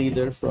follows the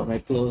leader from a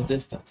close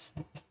distance.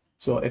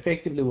 So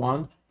effectively,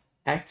 one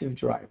active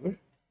driver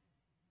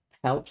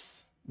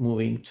helps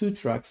moving two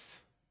trucks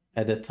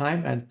at a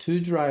time, and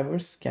two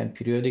drivers can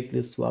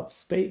periodically swap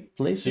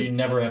places. So you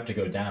never have to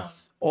go down.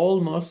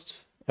 Almost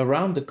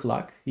around the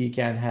clock, you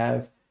can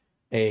have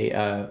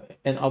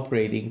an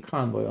operating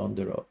convoy on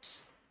the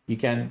roads. You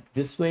can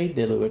this way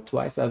deliver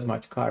twice as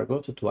much cargo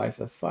to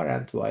twice as far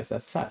and twice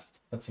as fast.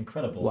 That's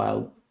incredible.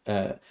 While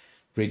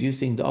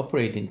reducing the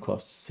operating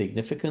costs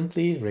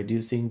significantly,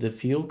 reducing the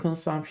fuel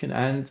consumption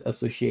and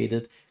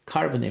associated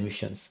carbon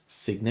emissions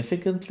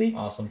significantly,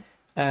 Awesome.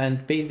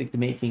 and basically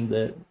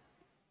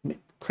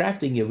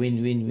crafting a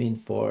win-win-win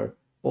for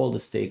all the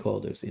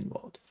stakeholders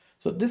involved.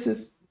 So this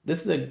is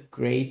a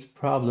great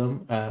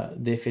problem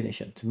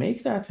definition. To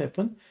make that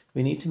happen,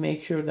 we need to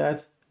make sure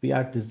that we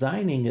are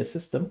designing a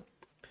system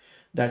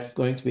that's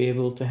going to be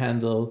able to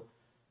handle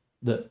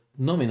the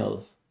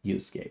nominal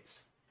use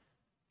case.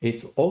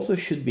 It also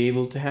should be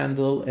able to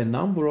handle a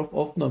number of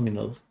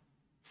off-nominal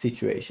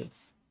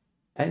situations.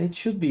 And it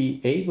should be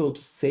able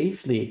to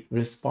safely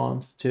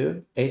respond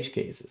to edge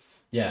cases.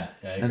 Yeah,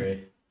 I agree.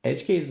 And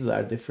edge cases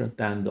are different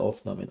than the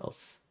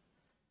off-nominals.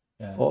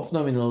 Yeah.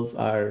 Off-nominals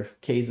are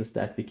cases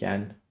that we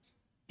can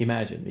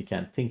imagine, we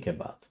can think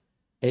about.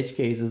 Edge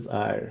cases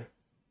are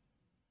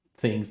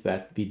things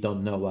that we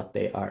don't know what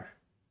they are.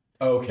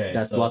 Okay.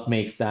 That's what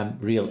makes them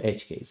real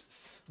edge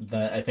cases.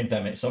 I think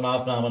that makes, so an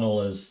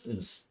off-nominal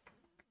is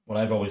what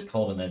I've always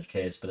called an edge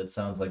case, but it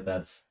sounds like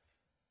that's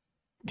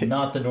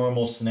not the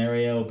normal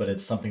scenario, but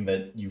it's something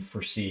that you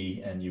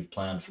foresee and you've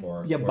planned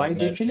for. Yeah, by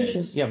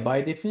definition,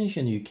 by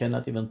definition, you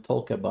cannot even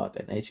talk about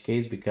an edge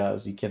case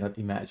because you cannot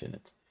imagine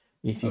it.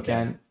 If you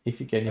can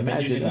imagine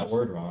been using it, that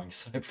word wrong,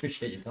 so I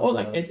appreciate you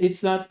telling me.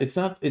 It's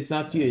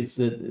not you. It's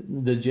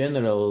the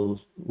general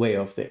way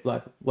of it.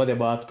 Like, what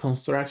about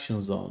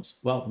construction zones?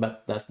 Well,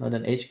 but that's not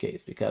an edge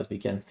case because we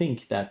can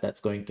think that that's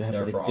going to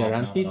happen. It's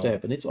guaranteed to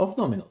happen. It's off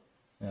nominal.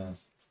 Yeah.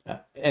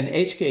 An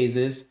edge case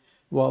is,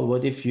 well,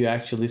 what if you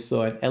actually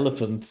saw an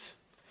elephant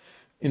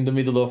in the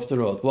middle of the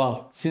road?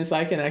 Well, since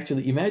I can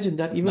actually imagine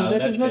that, even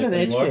that is not an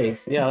edge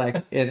case. Yeah, like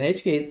an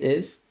edge case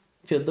is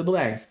fill the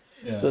blanks.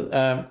 Yeah.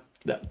 So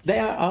they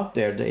are out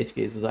there. The edge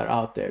cases are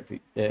out there.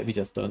 We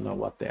just don't know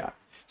what they are.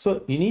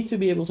 So you need to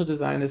be able to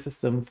design a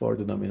system for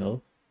the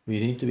nominal.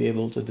 You need to be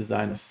able to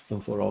design a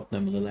system for off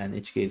nominal and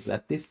edge cases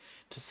at this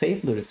to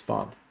safely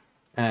respond.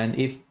 And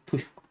if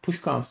push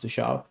comes to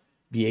shove,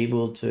 be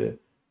able to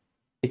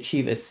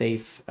achieve a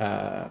safe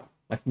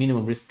like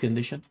minimum risk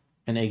condition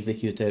and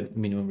execute a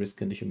minimum risk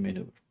condition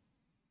maneuver.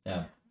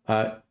 Yeah.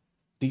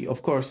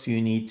 Of course, you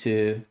need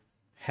to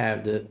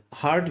have the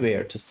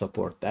hardware to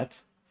support that.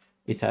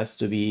 It has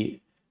to be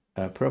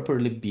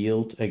properly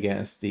built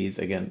against these,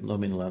 again,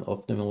 nominal and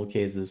off-nominal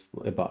cases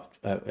about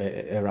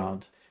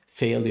around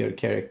failure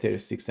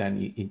characteristics,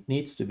 and it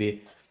needs to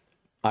be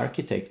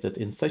architected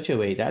in such a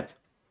way that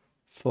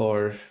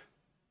for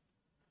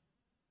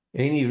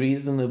any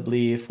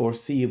reasonably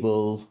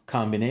foreseeable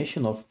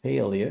combination of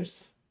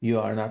failures, you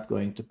are not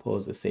going to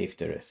pose a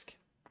safety risk.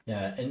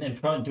 Yeah, and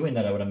probably doing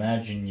that, I would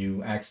imagine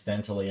you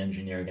accidentally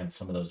engineer against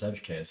some of those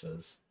edge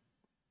cases.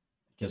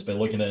 Because by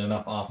looking at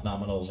enough off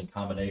nominals and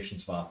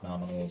combinations of off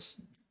nominals.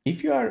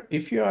 If you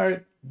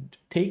are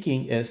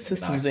taking a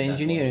systems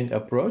engineering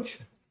approach,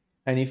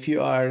 and if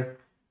you are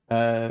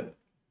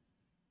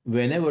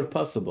whenever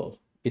possible,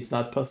 it's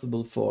not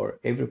possible for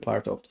every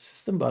part of the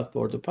system, but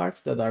for the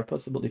parts that are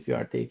possible, if you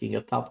are taking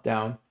a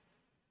top-down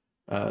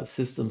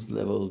systems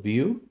level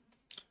view,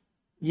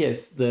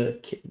 yes,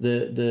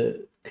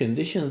 the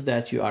conditions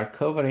that you are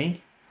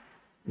covering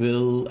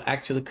will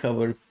actually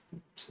cover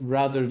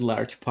rather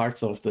large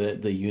parts of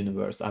the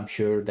universe. I'm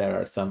sure there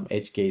are some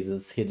edge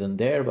cases hidden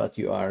there, but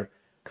you are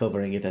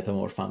covering it at a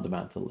more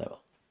fundamental level.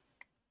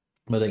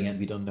 But again,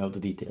 we don't know the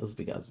details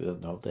because we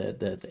don't know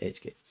the edge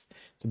cases.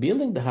 So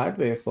building the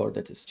hardware for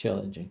that is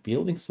challenging.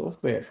 Building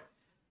software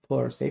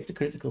for safety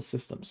critical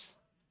systems,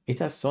 it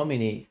has so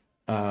many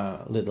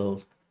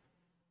little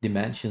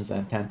dimensions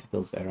and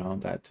tentacles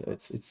around that.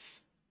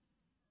 It's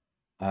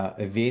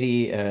a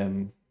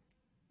very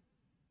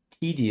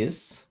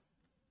tedious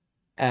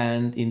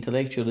and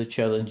intellectually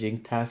challenging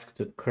task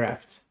to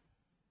craft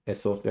a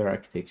software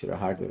architecture, a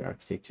hardware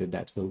architecture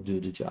that will do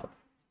the job.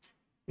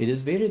 It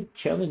is very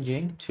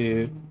challenging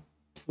to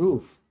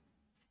prove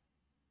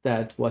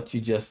that what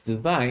you just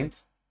designed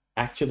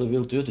actually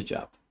will do the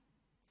job.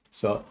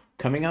 So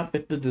coming up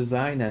with the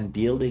design and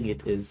building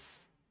it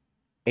is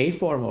a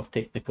form of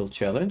technical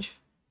challenge.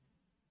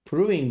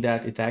 Proving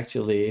that it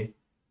actually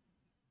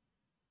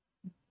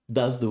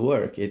does the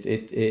work, it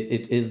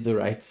is the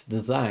right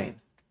design,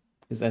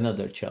 is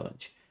another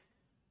challenge.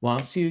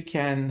 Once you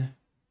get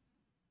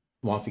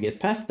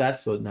past that,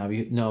 so now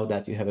you know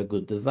that you have a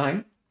good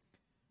design,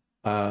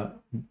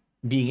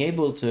 being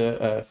able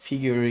to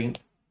figuring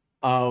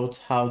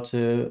out how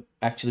to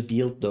actually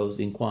build those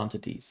in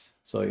quantities.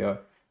 So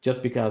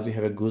just because you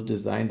have a good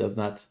design does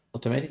not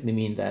automatically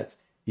mean that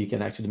you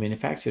can actually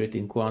manufacture it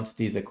in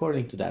quantities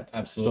according to that.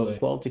 Absolutely. So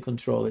quality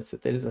control,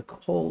 there is a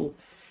whole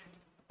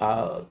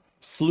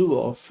slew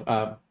of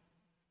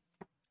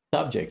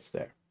subjects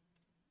there.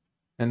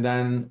 And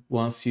then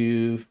once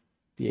you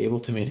be able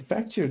to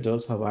manufacture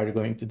those, how are you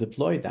going to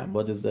deploy them?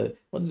 What does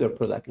your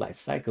product life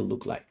cycle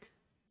look like?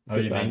 How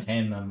do you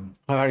maintain them?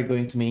 How are you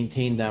going to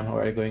maintain them? How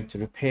are you going to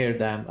repair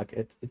them? Like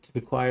it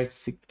requires a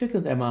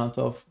significant amount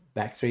of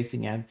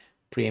backtracing and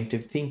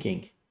preemptive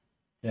thinking.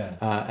 Yeah.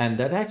 And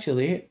that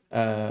actually,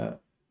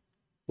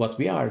 what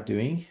we are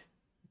doing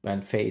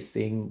when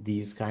facing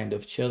these kind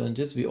of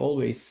challenges, we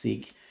always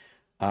seek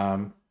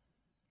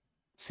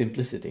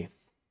simplicity.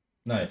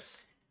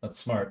 Nice. That's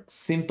smart.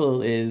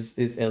 Simple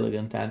is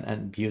elegant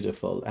and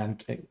beautiful.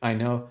 And I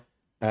know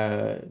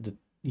the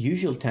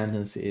usual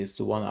tendency is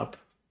to one up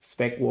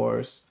spec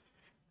wars.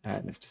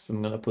 And if just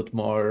I'm gonna put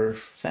more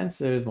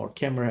sensors, more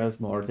cameras,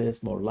 more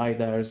this, more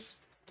lidars,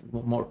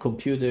 more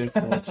computers,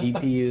 more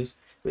GPUs.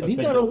 So I've these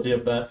been are all guilty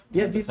of that from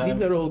yeah, time to these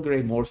time. are all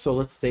great. More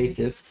solid state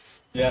disks.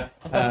 Yeah.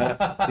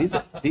 These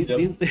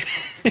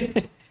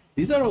Yep.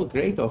 these are all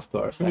great, of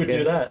course. Who would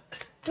do that?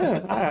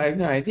 I have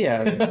no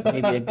idea.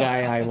 Maybe a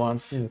guy I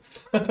once knew.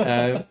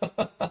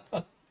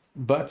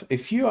 But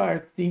if you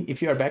are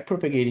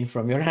backpropagating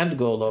from your end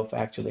goal of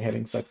actually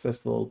having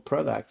successful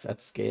products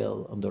at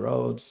scale on the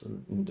roads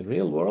and in the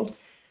real world,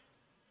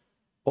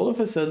 all of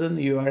a sudden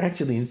you are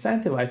actually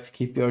incentivized to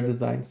keep your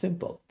design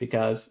simple,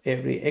 because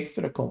every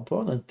extra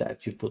component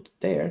that you put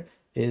there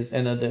is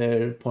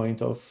another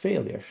point of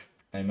failure.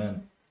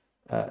 Amen.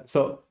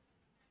 So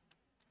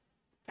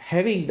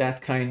having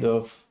that kind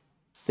of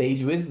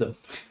sage wisdom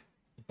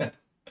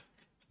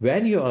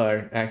when you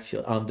are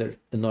actually under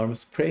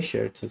enormous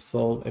pressure to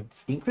solve an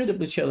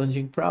incredibly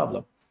challenging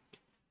problem,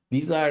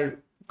 these are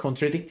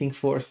contradicting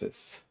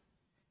forces.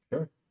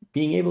 Sure.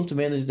 Being able to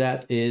manage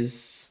that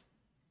is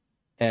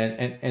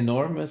an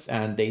enormous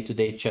and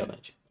day-to-day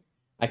challenge.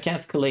 I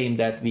can't claim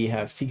that we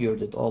have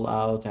figured it all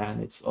out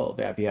and it's all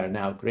that we are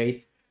now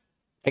great.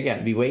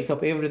 Again, we wake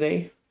up every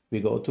day, we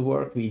go to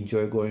work, we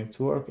enjoy going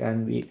to work,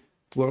 and we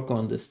work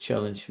on this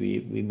challenge.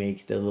 We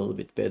make it a little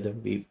bit better.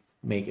 We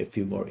make a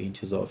few more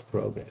inches of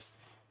progress.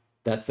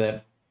 That's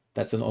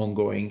an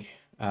ongoing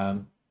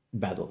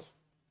battle.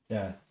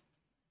 Yeah.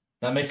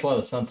 That makes a lot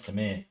of sense to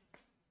me.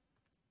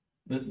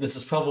 This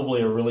is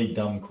probably a really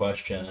dumb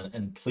question,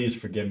 and please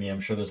forgive me.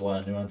 I'm sure there's a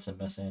lot of nuance I'm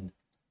missing.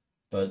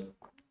 But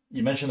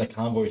you mentioned the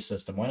convoy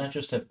system. Why not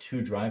just have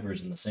two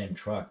drivers in the same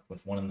truck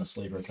with one in the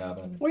sleeper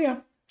cabin? Oh yeah,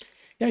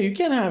 you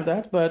can have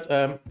that, but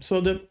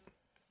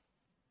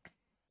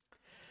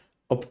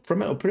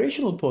from an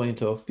operational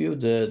point of view,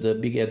 the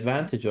big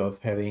advantage of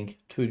having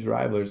two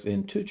drivers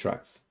in two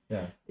trucks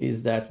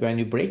is that when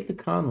you break the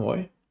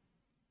convoy,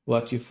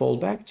 what you fall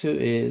back to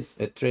is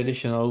a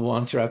traditional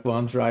one truck,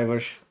 one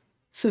driver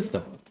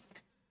system.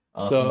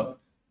 Awesome. So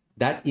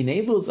that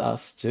enables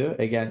us to,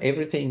 again,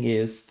 everything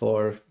is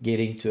for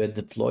getting to a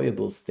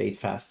deployable state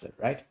faster,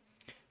 right?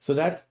 So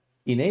that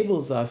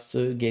enables us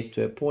to get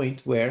to a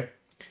point where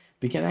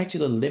we can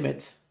actually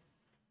limit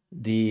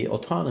the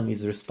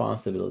autonomy's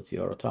responsibility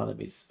or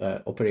autonomy's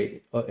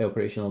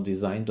operational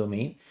design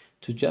domain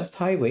to just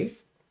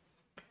highways,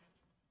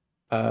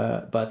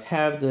 but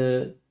have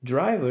the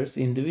drivers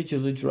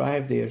individually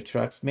drive their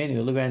trucks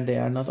manually when they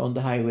are not on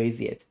the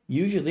highways yet.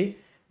 Usually,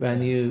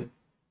 when you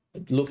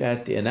look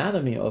at the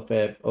anatomy of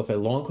a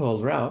long-haul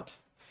route,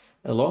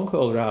 a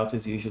long-haul route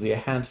is usually a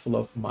handful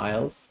of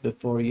miles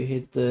before you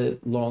hit the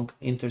long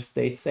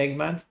interstate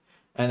segment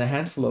and a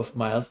handful of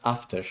miles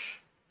after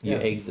you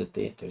exit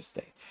the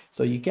interstate.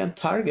 So you can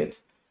target,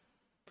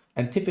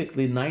 and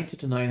typically 90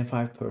 to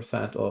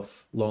 95%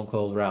 of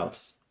long-haul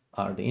routes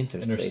are the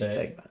interstate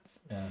segments.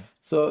 Yeah.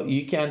 So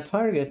you can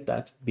target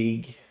that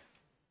big,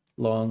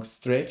 long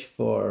stretch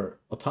for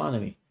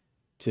autonomy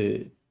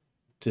to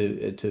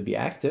be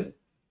active,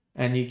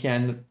 and you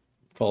can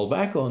fall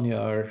back on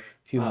your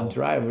human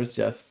drivers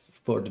just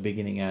for the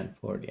beginning and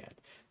for the end.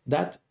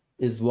 That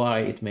is why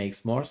it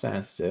makes more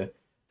sense to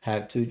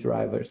have two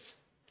drivers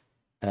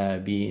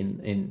be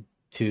in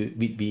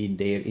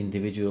their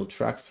individual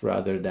trucks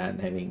rather than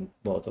having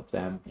both of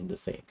them in the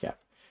same cab.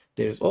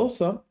 There's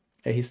also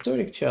a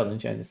historic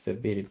challenge, and it's a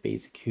very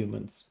basic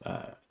human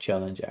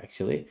challenge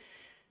actually,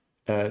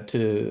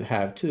 to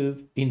have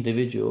two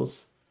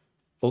individuals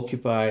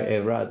occupy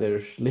a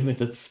rather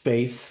limited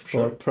space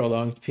for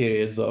prolonged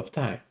periods of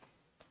time.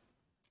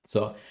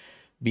 So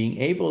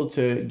being able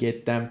to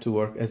get them to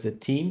work as a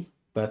team,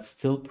 but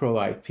still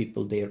provide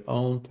people their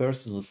own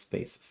personal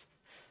spaces.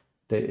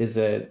 There is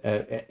an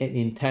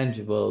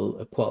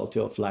intangible quality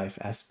of life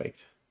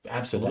aspect.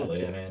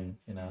 Absolutely. I mean,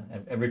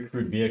 every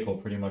crewed vehicle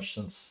pretty much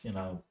since,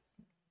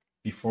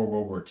 before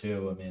World War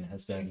II,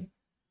 has been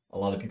a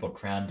lot of people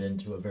crammed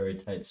into a very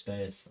tight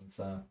space. And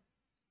so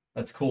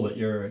that's cool that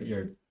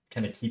you're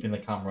kind of keeping the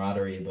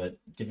camaraderie, but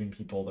giving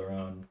people their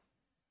own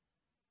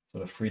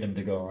sort of freedom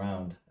to go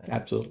around.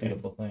 Absolutely. It's a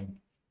beautiful thing.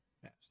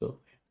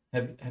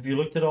 Absolutely. Have you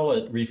looked at all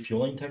at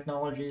refueling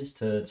technologies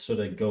to sort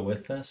of go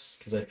with this?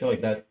 Because I feel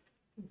like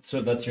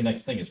that's your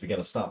next thing is we got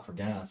to stop for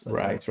gas.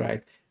 Right.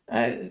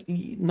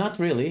 Not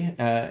really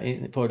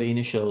for the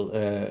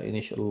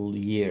initial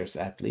years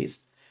at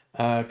least,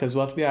 because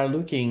what we are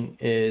looking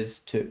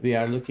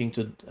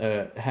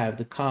to have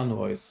the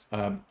convoys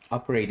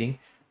operating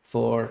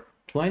for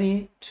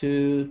 20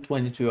 to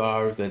 22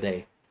 hours a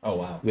day. Oh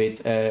wow!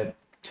 With 2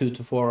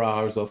 to 4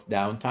 hours of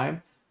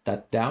downtime.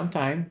 That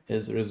downtime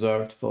is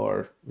reserved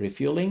for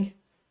refueling,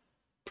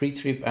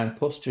 pre-trip and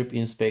post-trip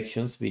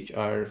inspections, which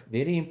are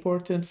very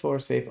important for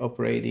safe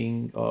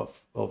operating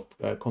of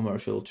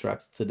commercial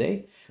trucks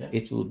today. Yeah.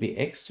 It will be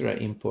extra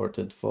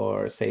important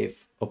for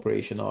safe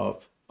operation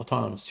of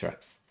autonomous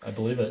trucks. I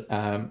believe it.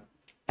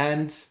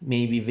 And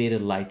maybe very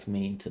light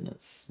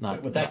maintenance.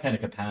 With that kind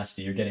of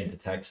capacity, you're getting to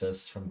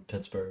Texas from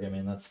Pittsburgh. I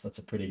mean, that's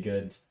a pretty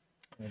good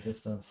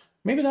distance.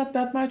 Maybe not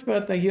that much,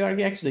 but you are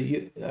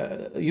actually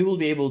you will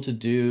be able to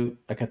do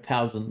like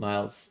 1,000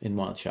 miles in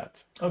one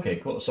shot. Okay,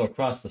 cool. So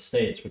across the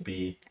states would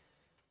be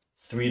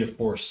 3 to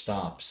 4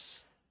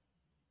 stops.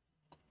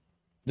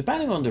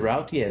 Depending on the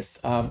route, yes.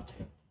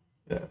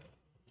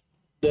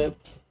 The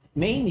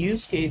main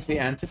use case we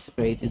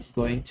anticipate is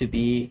going to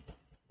be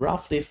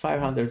roughly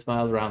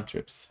 500-mile round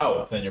trips.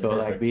 Oh, then you're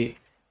perfect. Like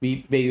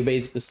you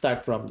basically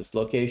start from this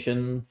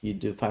location, you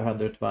do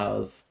 500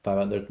 miles,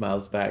 500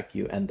 miles back,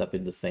 you end up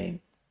in the same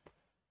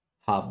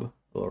hub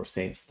or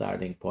same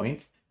starting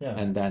point. Yeah.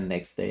 And then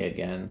next day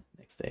again.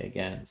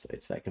 So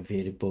it's like a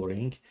very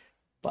boring,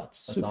 but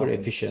super awesome.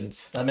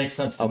 Efficient. That makes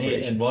sense to operation.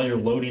 me. And while you're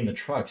loading the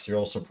trucks, you're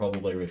also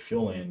probably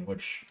refueling,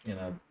 which,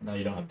 now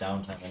you don't have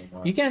downtime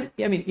anymore. You can,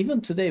 I mean, even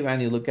today,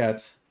 when you look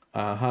at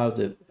how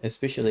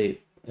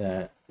especially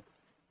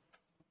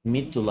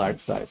mid to large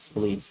size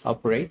fleets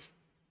operate,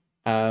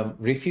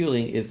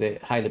 refueling is a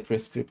highly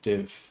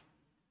prescriptive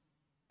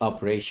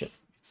operation.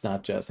 It's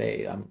not just,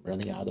 hey, I'm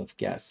running out of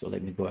gas, so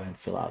let me go and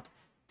fill out.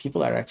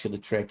 People are actually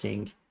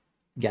tracking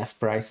gas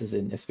prices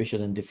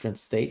especially in different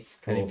states.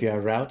 Cool. And if you are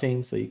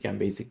routing, so you can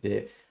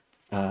basically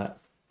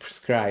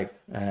prescribe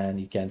and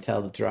you can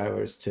tell the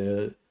drivers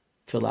to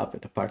fill up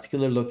at a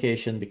particular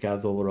location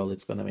because overall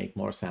it's going to make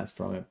more sense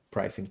from a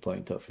pricing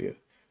point of view.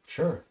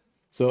 Sure.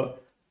 So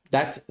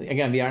that,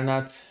 again, we are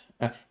not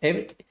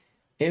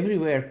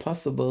everywhere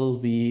possible,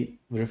 we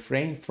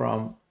refrain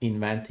from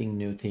inventing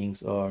new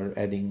things or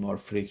adding more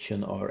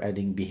friction or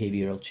adding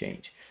behavioral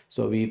change.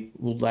 So we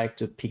would like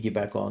to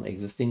piggyback on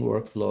existing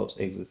workflows,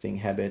 existing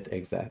habit,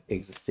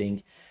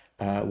 existing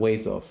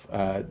ways of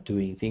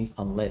doing things,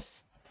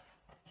 unless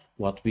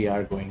what we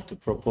are going to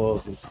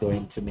propose is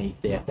going to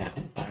make them,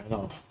 I don't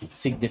know,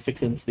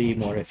 significantly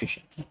more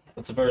efficient.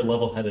 That's a very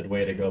level-headed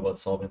way to go about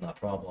solving that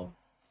problem.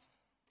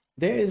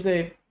 There is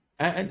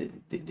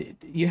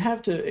you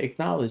have to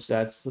acknowledge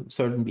that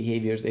certain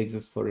behaviors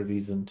exist for a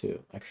reason too.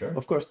 Sure.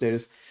 Of course,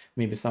 there's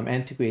maybe some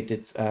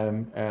antiquated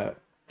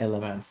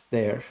elements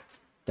there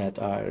that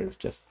are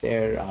just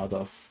there out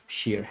of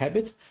sheer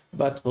habit,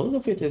 but all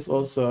of it is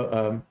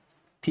also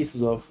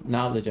pieces of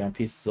knowledge and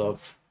pieces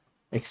of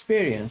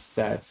experience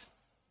that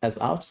as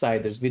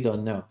outsiders we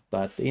don't know,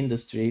 but the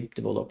industry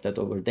developed that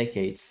over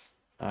decades.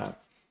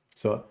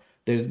 So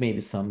there's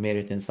maybe some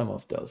merit in some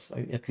of those.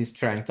 At least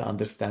trying to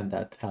understand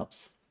that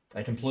helps.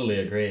 I completely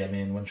agree. I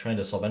mean, when trying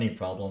to solve any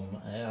problem,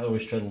 I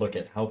always try to look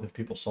at how have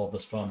people solved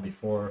this problem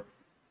before?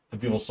 Have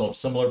people solved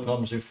similar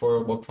problems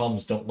before? What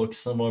problems don't look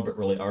similar but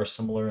really are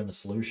similar in the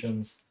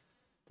solutions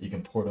that you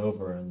can port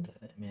over? And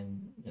I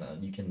mean,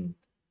 you can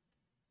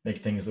make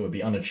things that would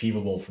be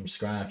unachievable from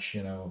scratch,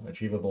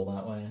 achievable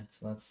that way.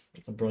 So that's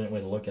a brilliant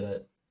way to look at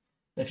it.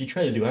 If you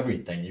try to do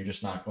everything, you're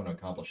just not going to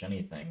accomplish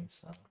anything.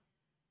 So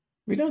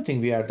we don't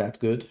think we are that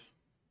good,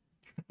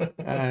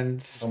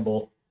 and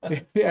humble.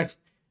 we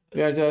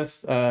are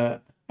just. I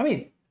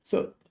mean,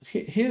 so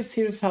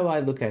here's how I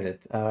look at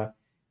it.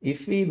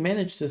 If we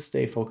manage to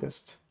stay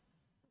focused,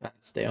 and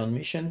stay on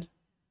mission,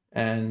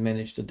 and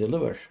manage to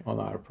deliver on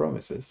our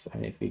promises,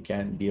 and if we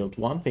can build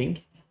one thing,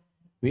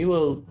 we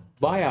will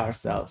buy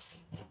ourselves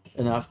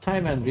enough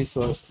time and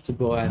resources to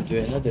go and do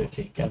another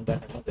thing and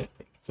then another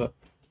thing. So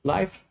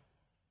life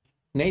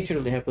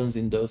naturally happens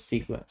in those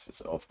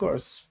sequences. Of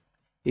course,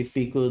 if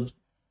we could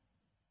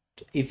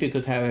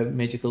have a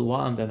magical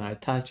wand and I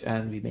touch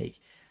and we make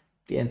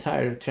the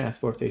entire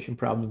transportation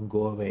problem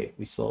go away,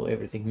 we solve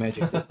everything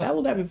magically, that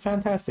would have been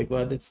fantastic,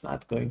 but it's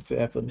not going to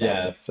happen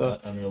that way. So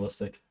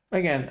unrealistic.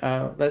 Again,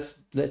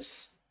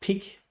 let's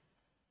pick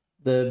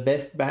the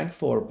best bang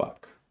for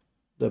buck,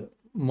 the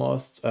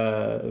most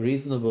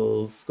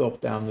reasonable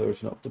scoped down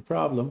version of the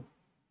problem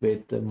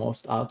with the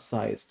most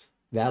outsized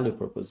value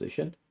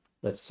proposition.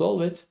 Let's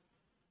solve it,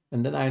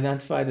 and then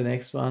identify the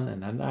next one,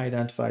 and then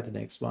identify the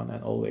next one,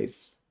 and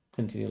always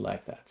continue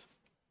like that.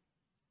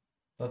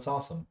 That's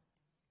awesome.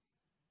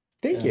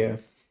 Thank you.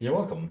 You're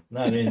welcome.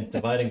 No, I mean,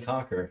 divide and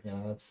conquer.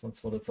 That's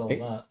what it's all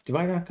about.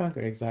 Divide and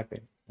conquer,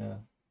 exactly. Yeah.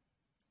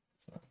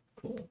 So,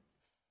 cool.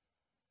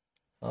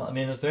 Well, I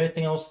mean, is there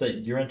anything else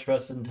that you're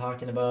interested in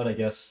talking about? I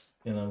guess,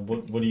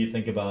 what do you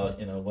think about,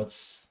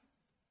 what's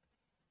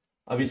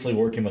obviously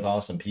working with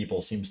awesome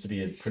people seems to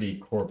be a pretty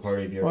core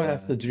part of your. Well,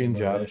 that's the dream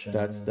job.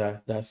 That's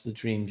the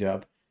dream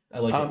job. I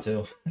like it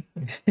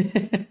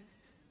too.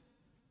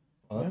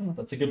 Well,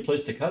 that's a good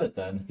place to cut it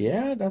then.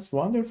 Yeah, that's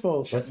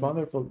wonderful. That's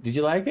wonderful. Did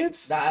you like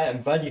it?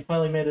 I'm glad you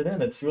finally made it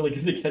in. It's really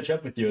good to catch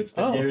up with you. It's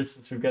been years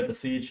since we've got to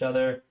see each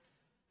other.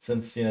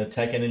 Since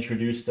Tekken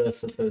introduced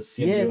us at those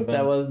CMU events.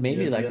 That was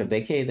maybe like a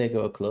decade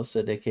ago, close to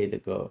a decade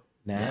ago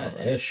now.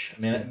 Yeah, ish.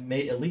 I mean, it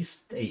made at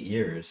least 8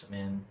 years. I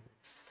mean,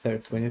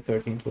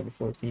 2013,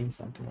 2014,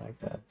 something like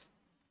that.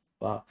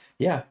 Wow.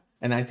 Yeah.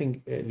 And I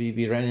think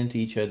we ran into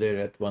each other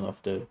at one of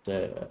the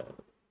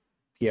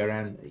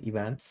PRN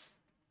events.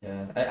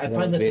 Yeah, I That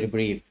find was very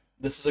brief.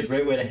 this is a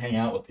great way to hang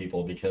out with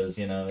people because,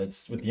 you know,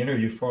 it's with the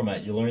interview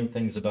format, you learn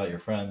things about your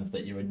friends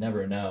that you would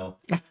never know.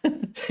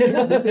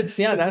 Yeah, that's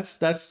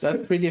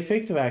pretty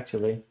effective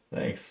actually.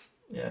 Thanks.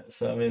 Yeah.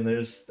 So I mean,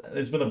 there's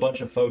been a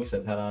bunch of folks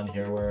I've had on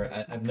here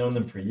where I've known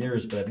them for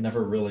years, but I've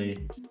never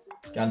really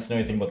gotten to know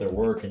anything about their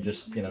work, and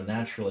just, you know,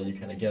 naturally you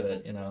kind of get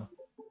it, you know,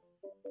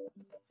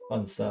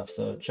 fun stuff.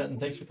 So Chetan,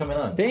 thanks for coming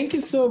on. Thank you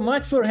so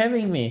much for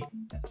having me.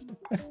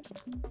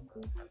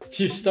 If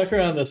you've stuck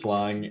around this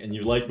long and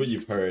you like what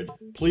you've heard,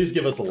 please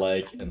give us a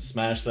like and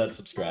smash that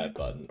subscribe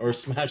button, or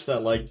smash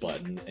that like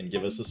button and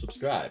give us a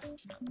subscribe.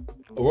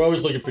 We're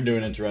always looking for new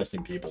and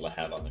interesting people to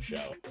have on the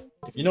show.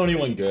 If you know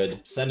anyone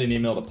good, send an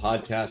email to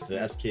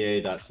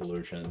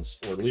podcast@ska.solutions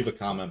or leave a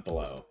comment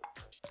below.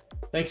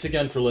 Thanks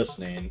again for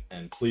listening,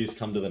 and please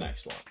come to the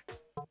next one.